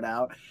to start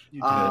out.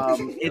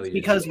 It's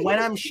because when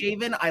I'm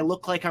shaven, I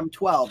look like I'm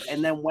 12.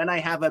 And then when I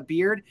have a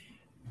beard,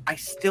 I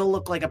still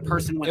look like a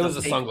person with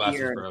a fake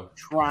beard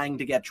trying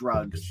to get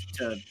drugs.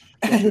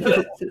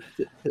 Davi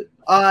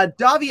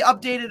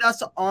updated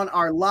us on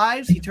our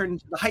lives. He turned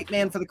into the hype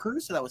man for the crew.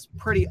 So that was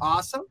pretty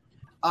awesome.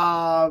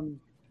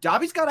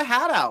 Davi's got a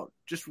hat out.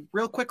 Just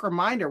real quick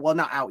reminder. Well,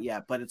 not out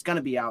yet, but it's going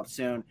to be out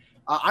soon.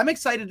 I'm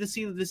excited to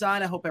see the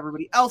design. I hope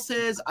everybody else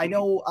is. I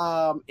know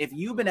if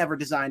Euban ever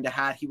designed a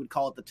hat, he would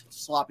call it the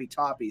sloppy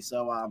toppy.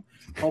 So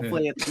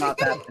hopefully it's not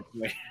that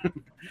situation.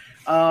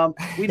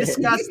 We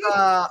discussed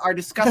our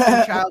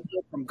disgusting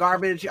childhood from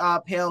garbage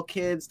pail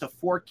kids to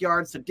fork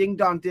yards to ding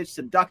dong ditch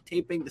to duct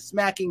taping to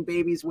smacking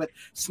babies with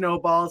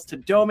snowballs to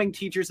doming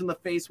teachers in the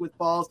face with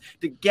balls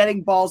to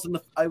getting balls in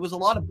the. It was a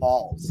lot of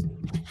balls.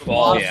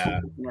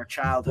 In our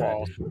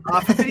childhood.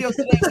 For videos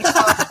today, we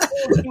saw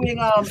people doing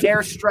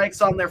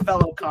airstrikes on their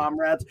fellow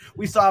comrades.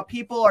 We saw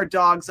people or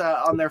dogs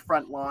on their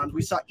front lawns.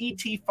 We saw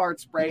ET fart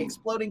spray,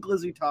 exploding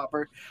glizzy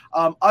topper,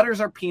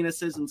 utters our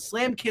penises, and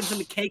slam kids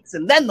into cakes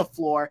and then the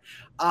floor.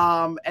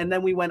 And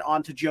then we went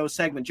on to Joe's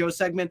segment. Joe's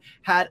segment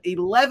had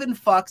 11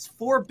 fucks,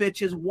 4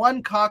 bitches,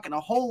 1 cock, and a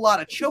whole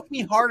lot of choke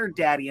me harder,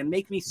 daddy, and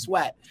make me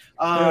sweat.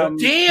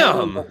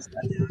 Damn.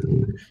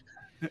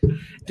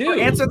 Dude.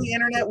 To answer the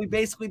internet, we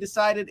basically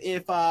decided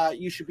if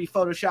you should be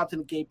photoshopped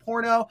in a gay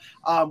porno.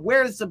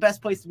 Where is the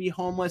best place to be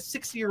homeless?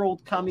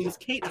 60-year-old cummies,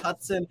 Kate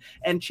Hudson,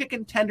 and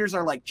chicken tenders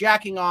are like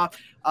jacking off.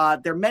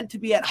 They're meant to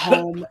be at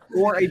home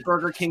or a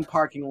Burger King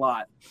parking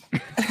lot.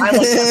 I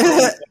like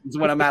that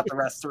when I'm at the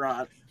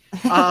restaurant.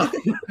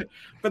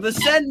 For the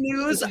Send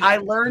News, I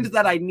learned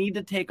that I need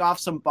to take off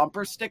some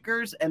bumper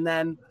stickers, and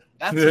then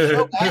that's the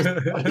show, guys.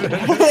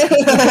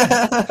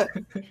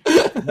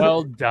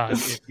 Well done.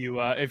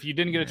 If you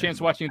didn't get a chance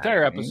to watch the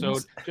entire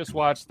episode, just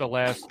watch the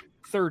last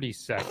 30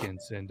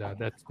 seconds, and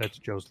that's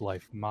Joe's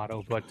life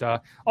motto.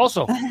 But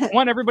also, I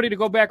want everybody to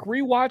go back,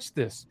 rewatch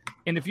this,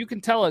 and if you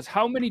can tell us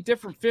how many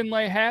different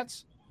Finlay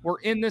hats were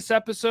in this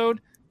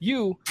episode,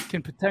 you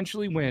can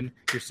potentially win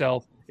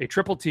yourself a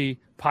Triple T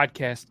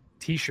podcast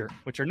T-shirt,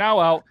 which are now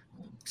out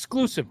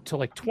exclusive to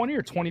like 20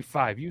 or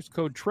 25. Use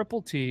code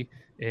Triple T,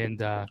 and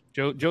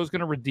Joe's going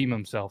to redeem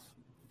himself.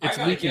 It's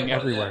leaking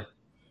everywhere.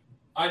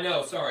 I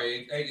know.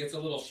 Sorry, it's a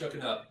little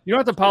shooken up. You don't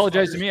have to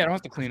apologize to me. I don't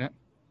have to clean it.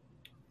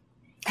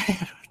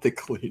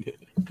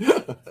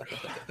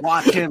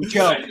 Watch him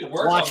choke.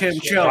 Watch him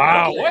choke.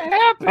 Wow, what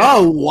happened?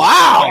 Oh,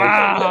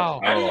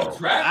 wow.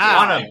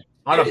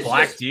 On a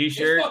black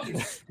T-shirt. It's fucking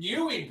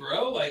spewing,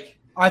 bro. Like.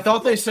 I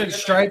thought they said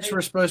stripes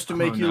were supposed to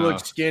make you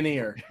look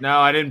skinnier. No,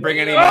 I didn't bring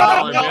any.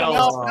 No.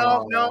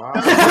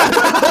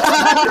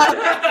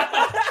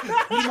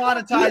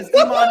 Demonetized.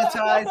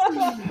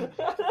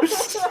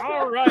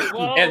 All right.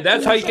 Well, and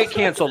that's how you get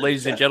canceled,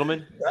 ladies and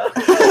gentlemen.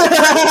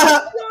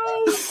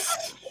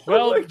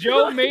 Well,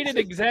 Joe made it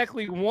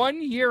exactly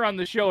 1 year on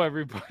the show,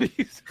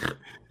 everybody.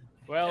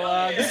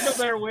 Well, there's no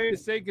better way to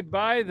say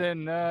goodbye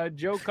than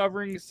Joe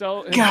covering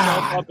himself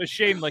up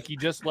ashamed like he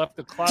just left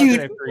the closet. Dude,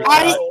 after he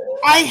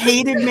I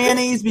hated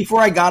mayonnaise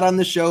before I got on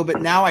the show,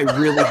 but now I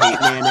really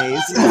hate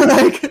mayonnaise.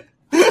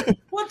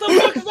 What the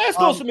fuck is that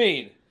supposed to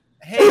mean?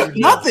 Hey,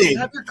 Nothing. You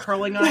have your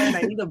curling iron.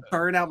 I need to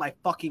burn out my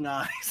fucking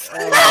eyes.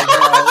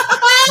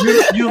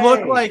 You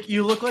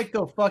look like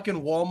the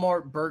fucking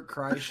Walmart Bert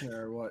Kreischer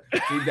or what?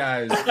 He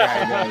does.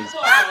 Yeah, he does.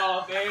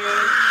 Oh,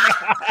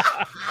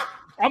 man.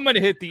 I'm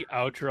gonna hit the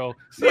outro.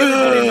 See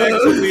everybody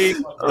next week.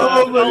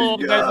 Oh my Follow all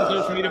the guys on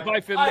God. social media. Bye,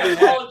 I Finley,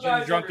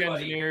 apologize, Drunk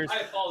everybody. Engineers. I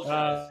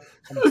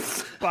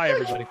apologize. Bye,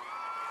 everybody.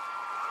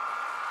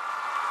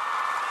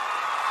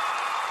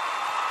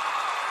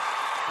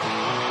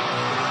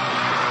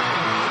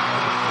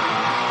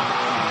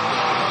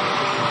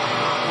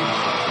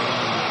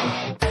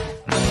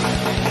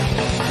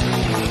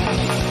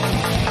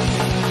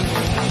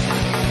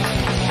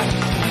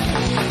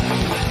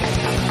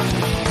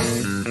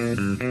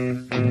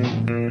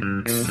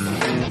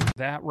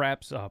 That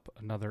wraps up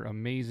another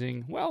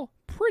amazing, well,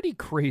 pretty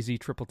crazy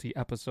Triple T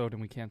episode,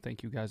 and we can't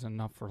thank you guys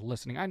enough for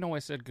listening. I know I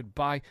said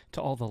goodbye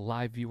to all the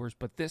live viewers,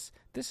 but this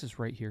is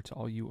right here to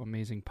all you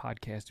amazing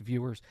podcast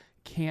viewers.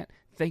 Can't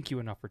thank you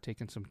enough for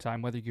taking some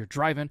time, whether you're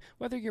driving,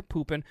 whether you're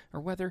pooping,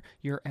 or whether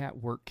you're at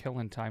work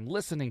killing time,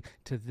 listening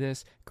to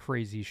this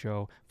crazy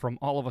show. From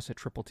all of us at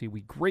Triple T,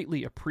 we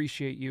greatly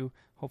appreciate you.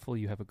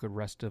 Hopefully you have a good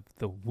rest of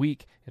the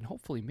week, and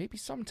hopefully maybe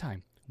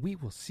sometime we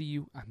will see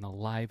you on the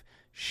live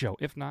show.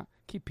 If not,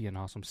 keep being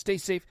awesome. Stay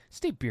safe.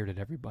 Stay bearded,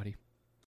 everybody.